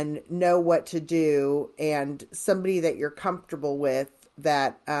and know what to do, and somebody that you're comfortable with,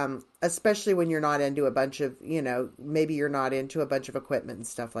 that especially when you're not into a bunch of, maybe you're not into a bunch of equipment and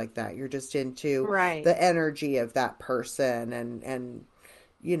stuff like that, you're just into right, the energy of that person, and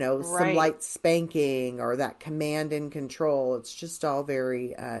some right. light spanking or that command and control. It's just all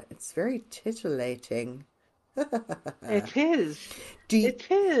very it's very titillating. It is. do It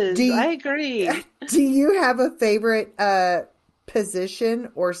is. I do agree. do you have a favorite position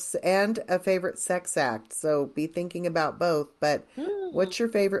and a favorite sex act? So be thinking about both, but Hmm. what's your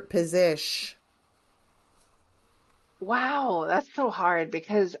favorite position? Wow, that's so hard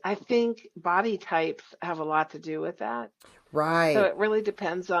because I think body types have a lot to do with that. So Right. it really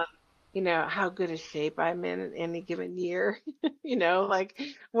depends on, how good a shape I'm in any given year. Like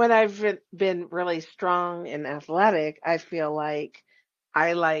when I've been really strong and athletic, I feel like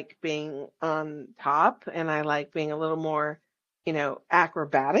I like being on top and I like being a little more,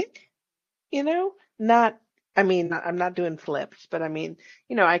 acrobatic, not, I mean, I'm not doing flips, but I mean,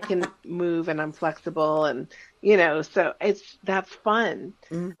 I can move and I'm flexible and, so that's fun.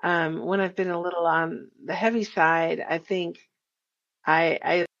 Mm, When I've been a little on the heavy side, I think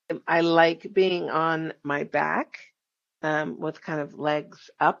I like being on my back, with kind of legs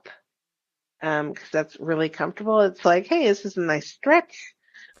up, because that's really comfortable. It's like, hey, this is a nice stretch,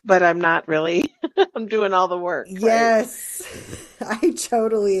 but I'm not really, I'm doing all the work, right? yes. I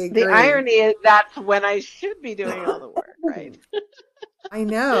totally The agree. irony is that's when I should be doing all the work, right? I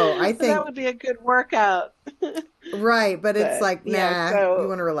know. I That think would be a good workout. right, but it's But like, yeah, nah, you so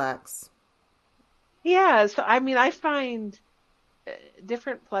want to relax. yeah, so I mean, I find uh,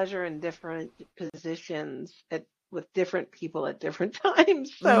 different pleasure in different positions with different people at different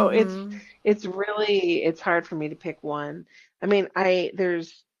times. So Mm-hmm. it's really it's hard for me to pick one. I mean, I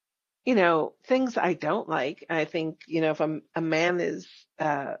there's things I don't like. I think if a man is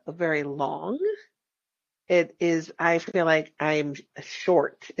very long, it is I feel like I'm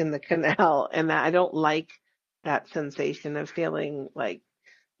short in the canal, and I don't like that sensation of feeling like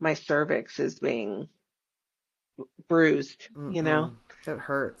my cervix is being bruised. Mm-mm. That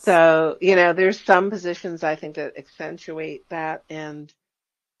hurts. So, there's some positions I think that accentuate that. And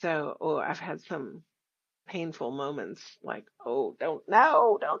so, I've had some painful moments. Like, oh, don't,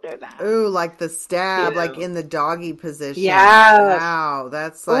 no, don't do that. Ooh, like the You stab, like know? in the doggy position. Yes. Ow,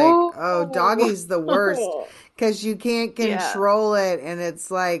 that's like, oh, Oh, doggy's the worst because you can't yeah. control it, and it's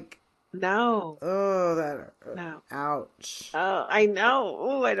like, No, oh, that, no. ouch. Oh, I know.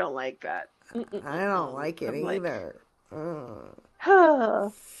 Oh, I don't like that. I don't Mm-mm-mm-mm. like it I'm like, either. Ugh.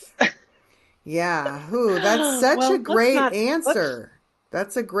 huh. Yeah, who? That's such a Well, let's great not, let's, answer.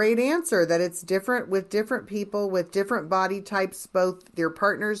 That's a great answer that it's different with different people with different body types, both your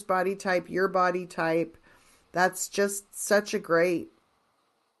partner's body type, your body type. That's just such a great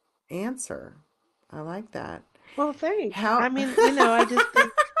answer. I like that. well, thanks. I How mean, I just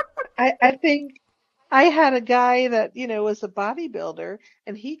think, I think I had a guy that, was a bodybuilder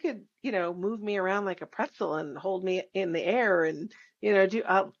and he could, move me around like a pretzel and hold me in the air and, do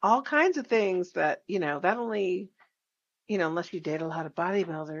all kinds of things that, that only, unless you date a lot of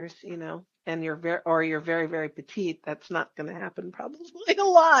bodybuilders, and you're very, very petite, that's not going to happen probably a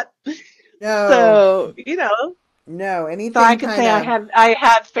lot. no, So, no, so I anything could kind say of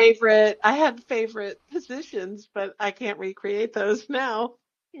I had favorite positions, but I can't recreate those now,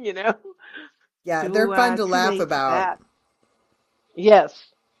 you know. yeah, they're Too fun to too laugh late for about. that.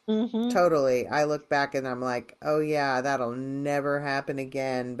 Yes. Hmm. Totally. I look back and I'm like, "Oh yeah, that'll never happen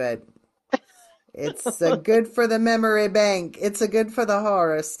again," but it's good for the memory bank. It's a good for the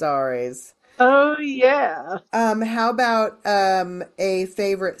horror stories. Oh yeah. How about a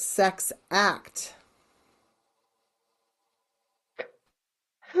favorite sex act?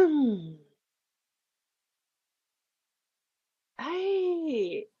 Hmm.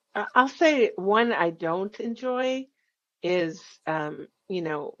 I'll say one I don't enjoy is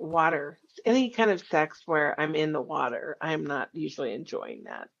water. Any kind of sex where I'm in the water. I'm not usually enjoying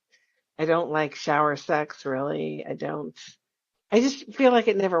that. I don't like shower sex really. I just feel like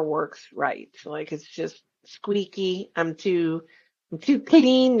it never works right. Like it's just squeaky. I'm too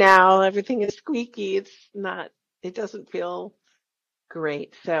clean now. Everything is squeaky. It doesn't feel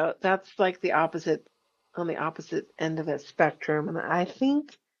great. So that's like on the opposite end of the spectrum. And I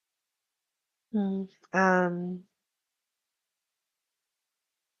think, hmm, um,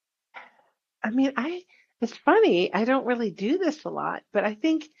 I mean, it's funny. I don't really do this a lot, but I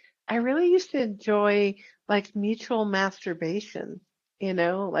think I really used to enjoy like mutual masturbation,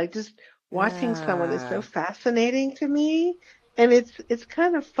 like just watching someone is so Yeah. fascinating to me. And it's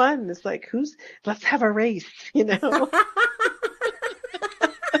kind of fun. It's like, let's have a race, you know?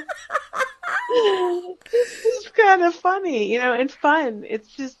 It's just kind of funny, and fun. It's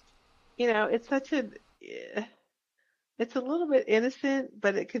just, it's such it's a little bit innocent,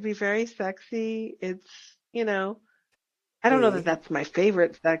 but it could be very sexy. I don't know that Hey. that's my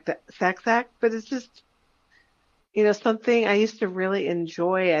favorite sex act, but it's just, something I used to really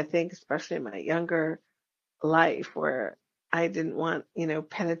enjoy, I think, especially in my younger life where I didn't want,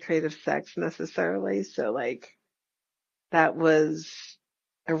 penetrative sex necessarily. So like that was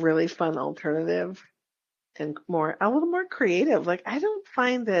a really fun alternative and a little more creative. Like I don't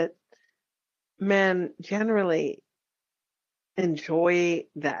find that men generally enjoy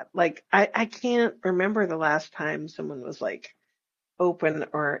that. Like I can't remember the last time someone was like open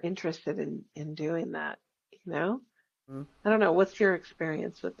or interested in doing that, you know? I don't know. What's your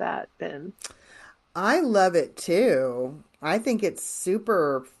experience with that, Ben? I love it too. I think it's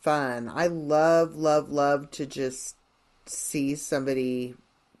super fun. I love, love, love to just see somebody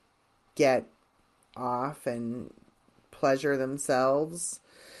get off and pleasure themselves.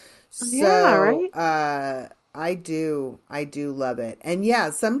 Yeah, So, right? I do love it. And yeah,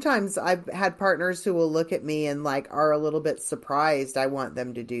 sometimes I've had partners who will look at me and like are a little bit surprised I want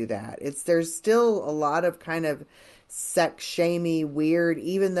them to do that. There's still a lot of kind of sex shamey, weird,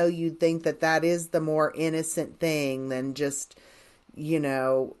 even though you'd think that that is the more innocent thing than just,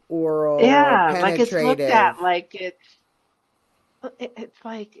 oral or Yeah, like it's looked penetrative. at like it's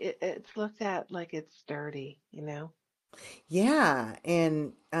like it's looked at like it's dirty, you know? Yeah,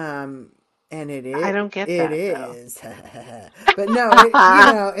 and I don't get it that though. is. But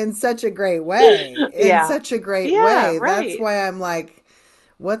no, in such a great way. In Yeah. such a great Yeah, way. That's right. why I'm like,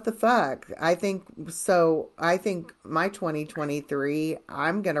 what the fuck? I think my 2023,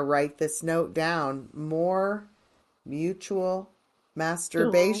 I'm going to write this note down. More mutual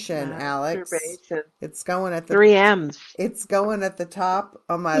Oh, masturbation, Alex. masturbation. It's going at the Three M's. it's going at the top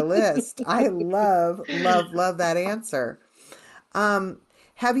of my list. I love, love, love that answer. Um,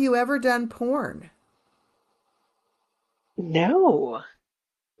 have you ever done porn? No,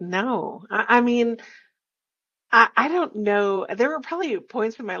 no. I mean, I don't know. There were probably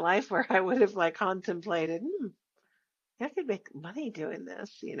points in my life where I would have like contemplated, I could make money doing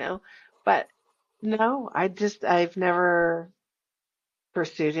this, but No, I've never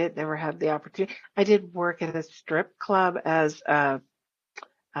pursued it, never had the opportunity. I did work at a strip club as a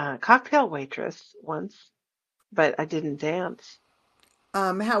cocktail waitress once, but I didn't dance.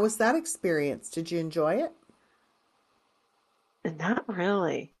 How was that experience? Did you enjoy it? Not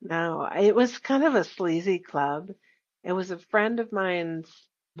really. No, it was kind of a sleazy club. It was a friend of mine's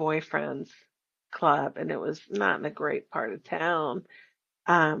boyfriend's club, and it was not in a great part of town.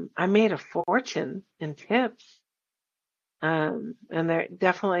 I made a fortune in tips. And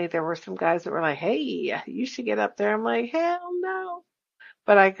there were some guys that were like, "Hey, you should get up there." I'm like, "Hell no!"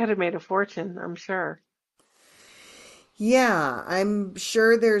 But I could have made a fortune, I'm sure. Yeah, I'm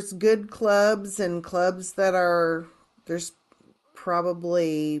sure there's good clubs and clubs that are, there's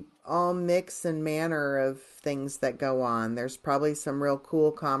probably all mix and manner of things that go on. There's probably some real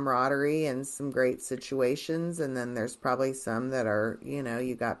cool camaraderie and some great situations, and then there's probably some that are,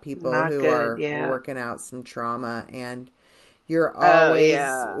 you got people Not who good, are yeah. working out some trauma, and you're Oh always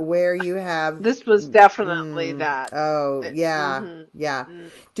yeah. where you have, This was definitely that. oh, yeah, Mm-hmm. yeah.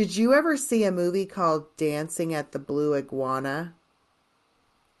 Mm. Did you ever see a movie called Dancing at the Blue Iguana?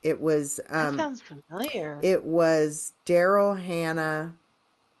 It was That sounds familiar. Daryl Hannah,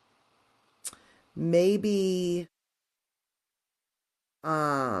 maybe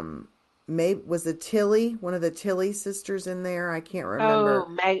um maybe was it Tilly, one of the Tilly sisters in there? I can't Oh, remember.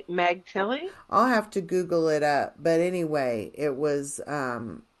 Meg Tilly? I'll have to Google it up. But anyway, it was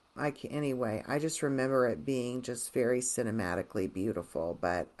I just remember it being just very cinematically beautiful.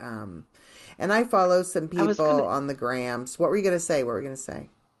 But and I follow some I was people gonna. on the grams. What were you gonna say? What were you gonna say?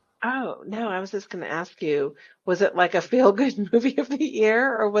 Oh, no, I was just gonna ask you, was it like a feel-good movie of the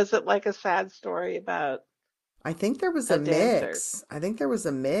year, or was it like a sad story about I think there was a a dancer? mix. I think there was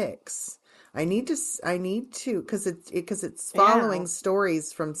a mix. I need to, because it's Yeah, following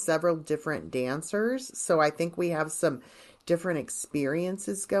stories from several different dancers. So I think we have some different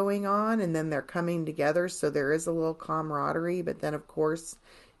experiences going on, and then they're coming together. So there is a little camaraderie, but then of course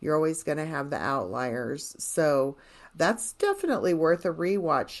you're always going to have the outliers. So that's definitely worth a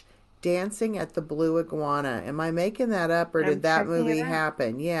rewatch. Dancing at the Blue Iguana. Am I making that up, or did I'm that checking it movie out.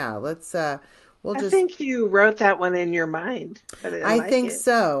 happen? Yeah, we'll I just think you wrote that one in your mind. I didn't I like think it.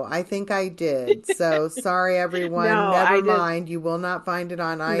 so. I think I did. So sorry, everyone. No, Never mind. You will not find it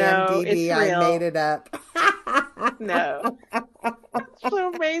on no, it's IMDb. I made real. it up. No, it's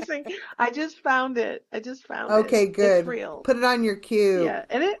so amazing. I just found it. I just found it. Okay, It's good. real. Put it on your queue. Yeah,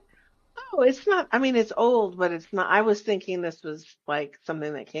 oh, it's not, I mean, it's old, but it's not, I was thinking this was like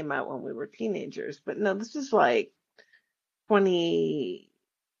something that came out when we were teenagers, but no, this is like 20,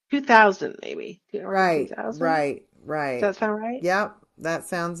 2000 maybe, around Right, 2000. Does right, right. that sound right? Yep, that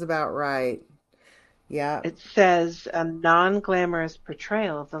sounds about right. Yep. It says a non-glamorous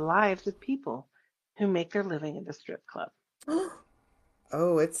portrayal of the lives of people who make their living in the strip club.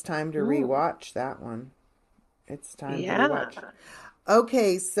 Oh, it's time to Mm, rewatch that one. It's time to yeah, rewatch.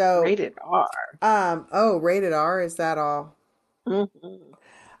 Okay, so rated R. oh, rated R, is that all? Mhm.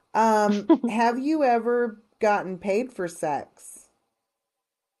 Have you ever gotten paid for sex?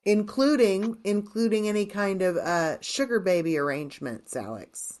 Including any kind of sugar baby arrangements,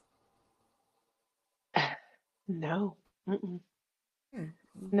 Alex. No. Mm-mm. Yeah.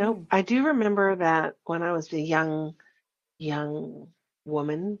 Nope. Mhm. I do remember that when I was a young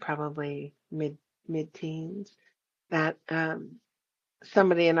woman, probably mid-teens, that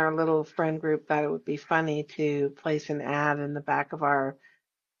somebody in our little friend group thought it would be funny to place an ad in the back of our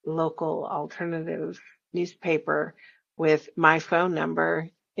local alternative newspaper with my phone number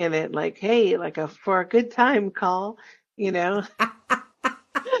in it, like, hey, like a for a good time call, you know.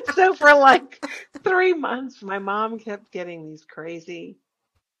 So for like 3 months, my mom kept getting these crazy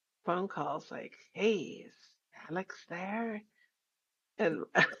phone calls like, hey, is Alex there? And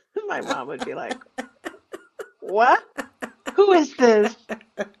my mom would be like, what? Who is this?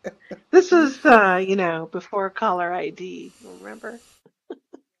 This is, before caller ID, remember?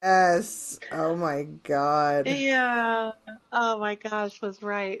 Yes. Oh my God. Yeah. Oh my gosh, was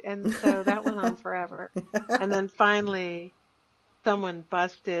right. And so that went on forever. And then finally, someone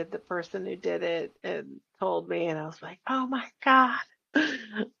busted the person who did it and told me, and I was like, oh my God,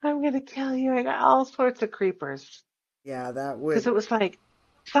 I'm gonna kill you. I got all sorts of creepers. Yeah, that Because would. it was like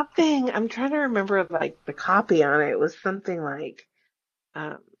something, I'm trying to remember like the copy on it. It was something like,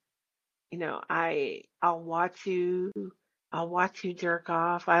 um, I'll watch you jerk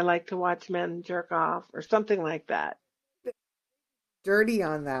off. I like to watch men jerk off, or something like that. Dirty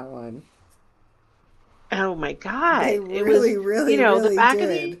on that one. Oh my They God. It was, really, really, the really back of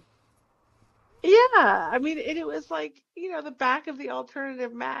the, did. Yeah, I mean, and it was like, the back of the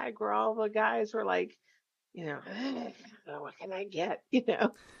alternative mag where all the guys were like, what can I get?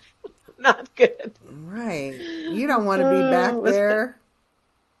 Not good. Right. You don't want to be It back was fun. there.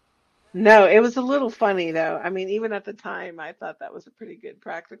 No, it was a little funny though. I mean, even at the time, I thought that was a pretty good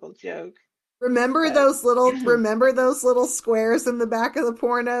practical joke. But Remember those little squares in the back of the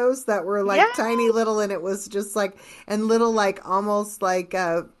pornos that were like tiny little, yes. and it was just like, and little like almost like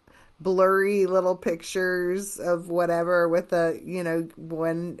blurry little pictures of whatever with a,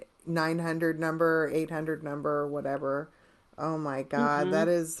 one 900 number, 800 number or whatever. Oh my God, Hmm. that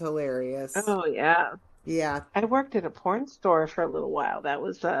is hilarious. Oh yeah. Yeah. I worked at a porn store for a little while. That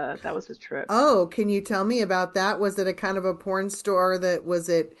was a trip. Oh, can you tell me about that? Was it a kind of a porn store that was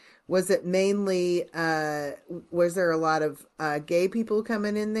it mainly was there a lot of gay people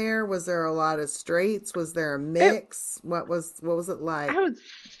coming in there? Was there a lot of straights? Was there a It mix? What was it like? I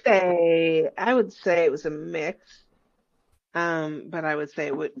would say it was a mix. But I would say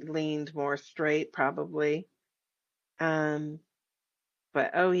it would leaned more straight probably. Um,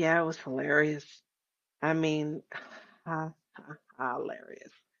 but oh yeah, it was hilarious. I mean,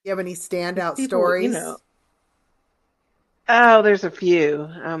 hilarious. You have any Because standout people, stories? oh, there's a few.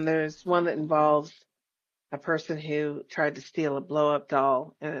 There's one that involves a person who tried to steal a blow up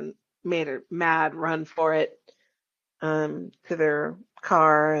doll and made a mad run for it, to their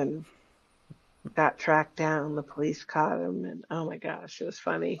car and got tracked down. The police caught him, and oh my gosh, it was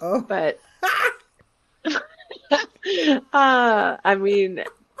funny. Oh, But I mean,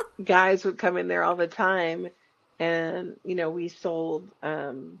 guys would come in there all the time, and we sold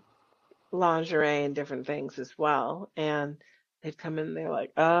lingerie and different things as well, and they'd come in there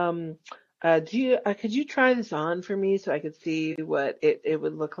like, do you could you try this on for me so I could see what it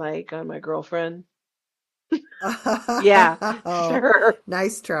would look like on my girlfriend? Yeah, oh, sure.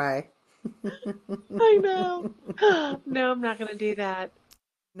 nice try. I know. No, I'm not gonna do that.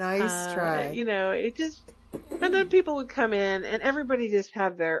 Nice try. It just, and then people would come in, and everybody just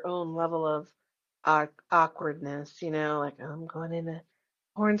had their own level of awkwardness, like, "Oh, I'm going in a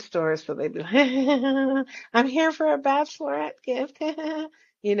porn store," so they'd be like, "I'm here for a bachelorette gift."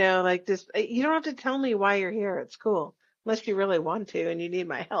 Like, just, you don't have to tell me why you're here. It's cool. Unless you really want to and you need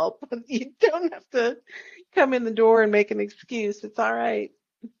my help. You don't have to come in the door and make an excuse. It's all right.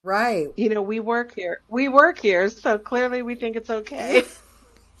 Right. We work here. We work here, so clearly we think it's Yeah. okay.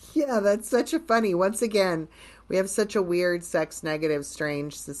 Yeah, that's such a funny. Once again, we have such a weird, sex negative,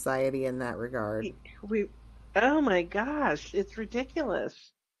 strange society in that regard. We, oh my gosh, it's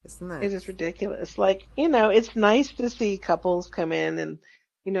ridiculous. Isn't that It is ridiculous. Like, it's nice to see couples come in and,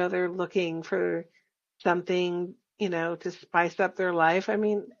 they're looking for something, to spice up their life. I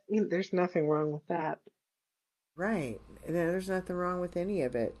mean, there's nothing wrong with that. right? There's nothing wrong with any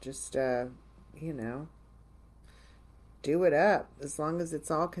of it. Just, you know, do it up as long as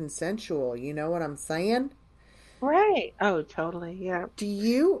it's all consensual. You know what I'm saying? Right. Oh, totally. Yeah. Do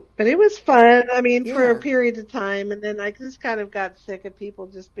you? But it was fun. I mean, for a Yeah. period of time. And then I just kind of got sick of people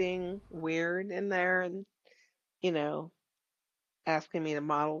just being weird in there and, you know, asking me to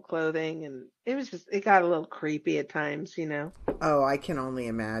model clothing. And it got a little creepy at times. Oh, I can only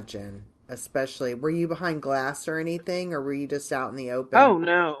imagine. Especially, were you behind glass or anything, or were you just out in the open? Oh,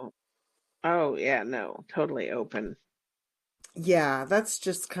 no. Oh, yeah, no. Totally open. Yeah, that's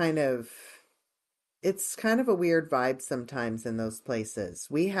just it's kind of a weird vibe sometimes in those places.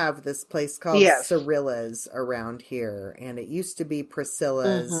 We have this place called Yes. Cirilla's around here, and it used to be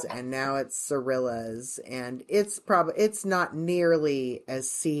Priscilla's, Hmm. and now it's Cirilla's, and it's not nearly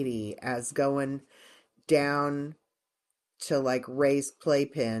as seedy as going down to like Ray's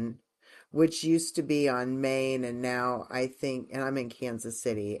Playpen, which used to be on Main, and now I think, and I'm in Kansas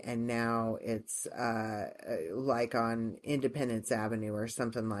City, and now it's like on Independence Avenue or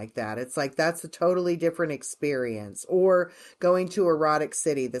something like that. It's like that's a totally different experience. Or going to Erotic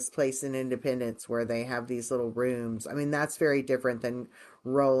City, this place in Independence where they have these little rooms. I mean, that's very different than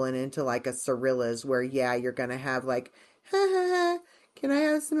rolling into like a Cirilla's where, yeah, you're gonna have like, ha ha ha, can I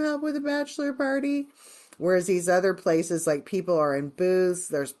have some help with a bachelor party? Whereas these other places, like people are in booths,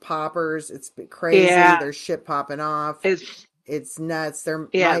 there's poppers, it's crazy, Yeah. there's shit popping off, It's it's nuts. There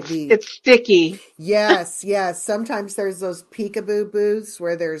yeah, might it's be, it's sticky. yes, yes. Sometimes there's those peekaboo booths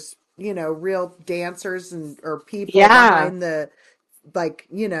where there's, real dancers and or people Yeah. behind the, like,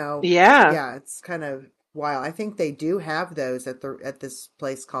 Yeah. yeah, it's kind of wild. I think they do have those at this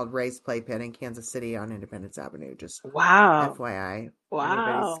place called Ray's Playpen in Kansas City on Independence Avenue. Just Wow. FYI,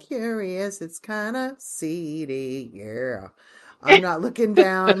 anybody's Wow. curious, it's kind of seedy. Yeah. I'm not looking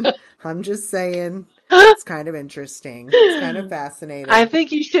down. I'm just saying it's kind of interesting. It's kind of I fascinating.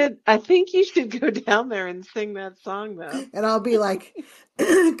 think you should. I think you should go down there and sing that song, though. And I'll be like,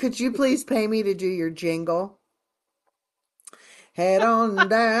 could you please pay me to do your jingle? Head on They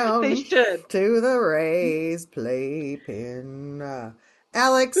down should. to the raised playpen.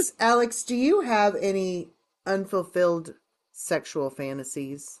 Alex, do you have any unfulfilled sexual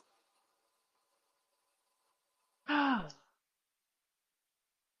fantasies? I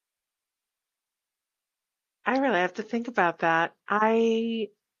really have to think about that. I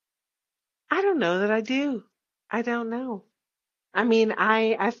don't know that I do. I don't know. I mean,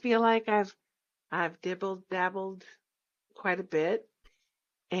 I feel like I've dibbled dabbled quite a bit,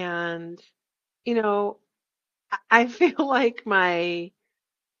 and you know, I feel like my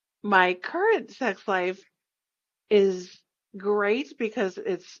current sex life is great because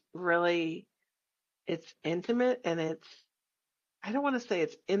it's intimate and it's I don't want to say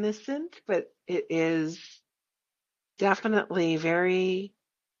it's innocent, but it is definitely very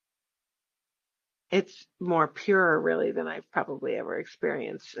it's more pure really than I've probably ever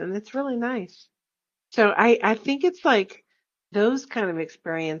experienced, and it's really nice. So I think it's like those kind of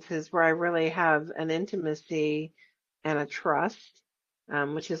experiences where I really have an intimacy and a trust,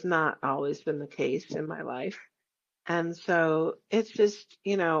 which has not always been the case in my life. And so it's just,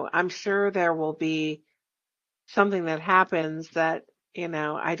 I'm sure there will be something that happens that,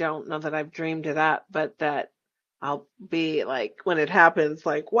 I don't know that I've dreamed it up, but that I'll be like, when it happens,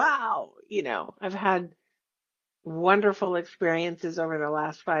 like, wow, I've had wonderful experiences over the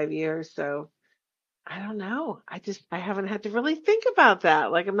last 5 years. So I don't know. I haven't had to really think about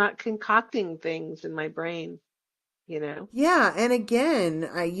that. Like I'm not concocting things in my brain, you know? Yeah, and again,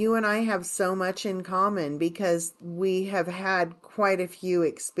 you and I have so much in common because we have had quite a few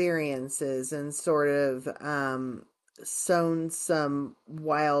experiences and sort of sown some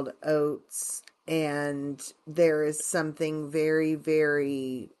wild oats. And there is something very,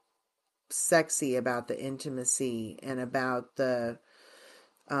 very sexy about the intimacy and about the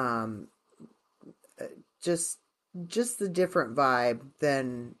um, just just the different vibe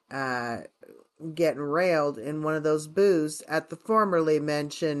than getting railed in one of those booths at the formerly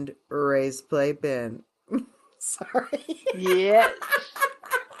mentioned raised playpen. Sorry. Yes.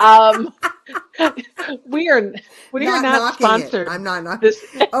 Um, we are we are Not not knocking it. sponsored. I'm not. This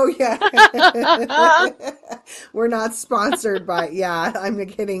Oh, yeah. We're not sponsored by. Yeah, I'm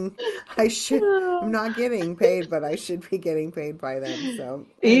getting. I should. I'm not getting paid, but I should be getting paid by them. So,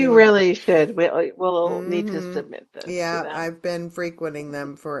 you anyway. really should. We'll need to Mm-hmm. submit this to Yeah, them. I've been frequenting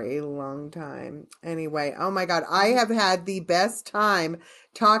them for a long time. Anyway, oh my God, I have had the best time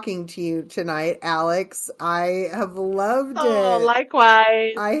talking to you tonight, Alex. I have loved Oh, it.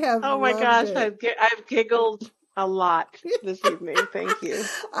 likewise. I have Oh my loved gosh, it. I've giggled a lot this evening. Thank you.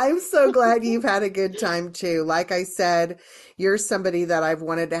 I'm so glad you've had a good time too. Like I said, you're somebody that I've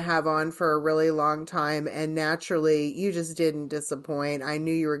wanted to have on for a really long time, and naturally, you just didn't disappoint. I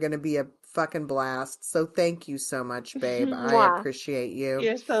knew you were going to be a fucking blast. So thank you so much, babe. I Mwah. appreciate you.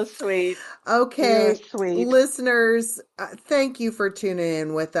 You're so sweet. You're Okay, sweet. listeners, thank you for tuning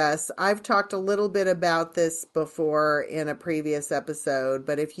in with us. I've talked a little bit about this before in a previous episode,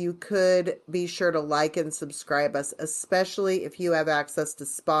 but if you could be sure to like and subscribe us, especially if you have access to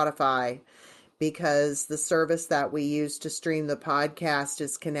Spotify, because the service that we use to stream the podcast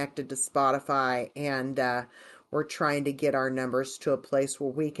is connected to Spotify, and we're trying to get our numbers to a place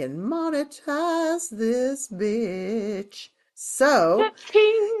where we can monetize this bitch. So,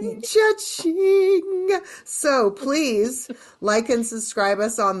 Cha-ching. cha-ching. So please like and subscribe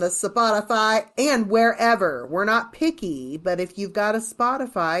us on the Spotify and wherever. We're not picky, but if you've got a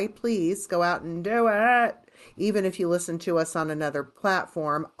Spotify, please go out and do it. Even if you listen to us on another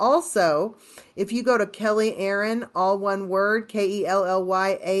platform. Also, if you go to Kelly Aaron, all one word,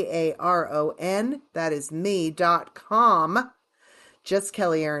 KELLYAARON, that is me.com. Just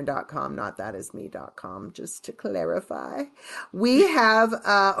kellyaron.com, not thatisme.com, just to clarify. We have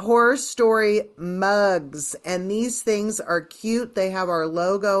horror story mugs, and these things are cute. They have our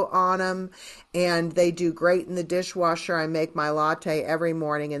logo on them, and they do great in the dishwasher. I make my latte every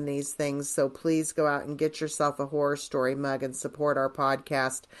morning in these things, so please go out and get yourself a horror story mug and support our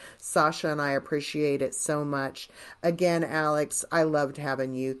podcast. Sasha and I appreciate it so much. Again, Alex, I loved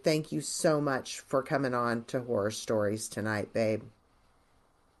having you. Thank you so much for coming on to Horror Stories tonight, babe.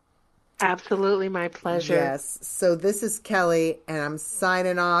 Absolutely my pleasure. Yes. So this is Kelly, and I'm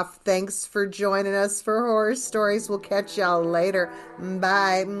signing off. Thanks for joining us for Horror Stories. We'll catch y'all later.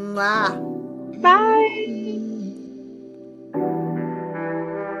 Bye. Mwah.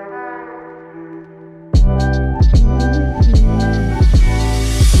 Bye.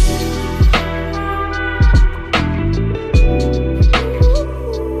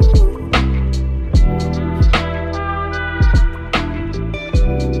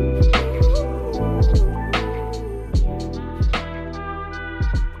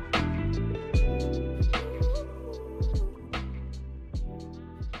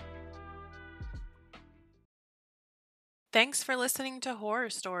 Thanks for listening to Horror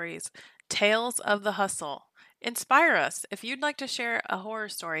Stories, Tales of the Hustle. Inspire us. If you'd like to share a horror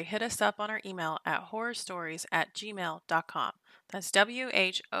story, hit us up on our email at horrorstories@gmail.com. That's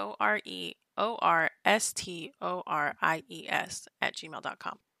WHOREORSTORIES at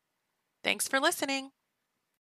gmail.com. Thanks for listening.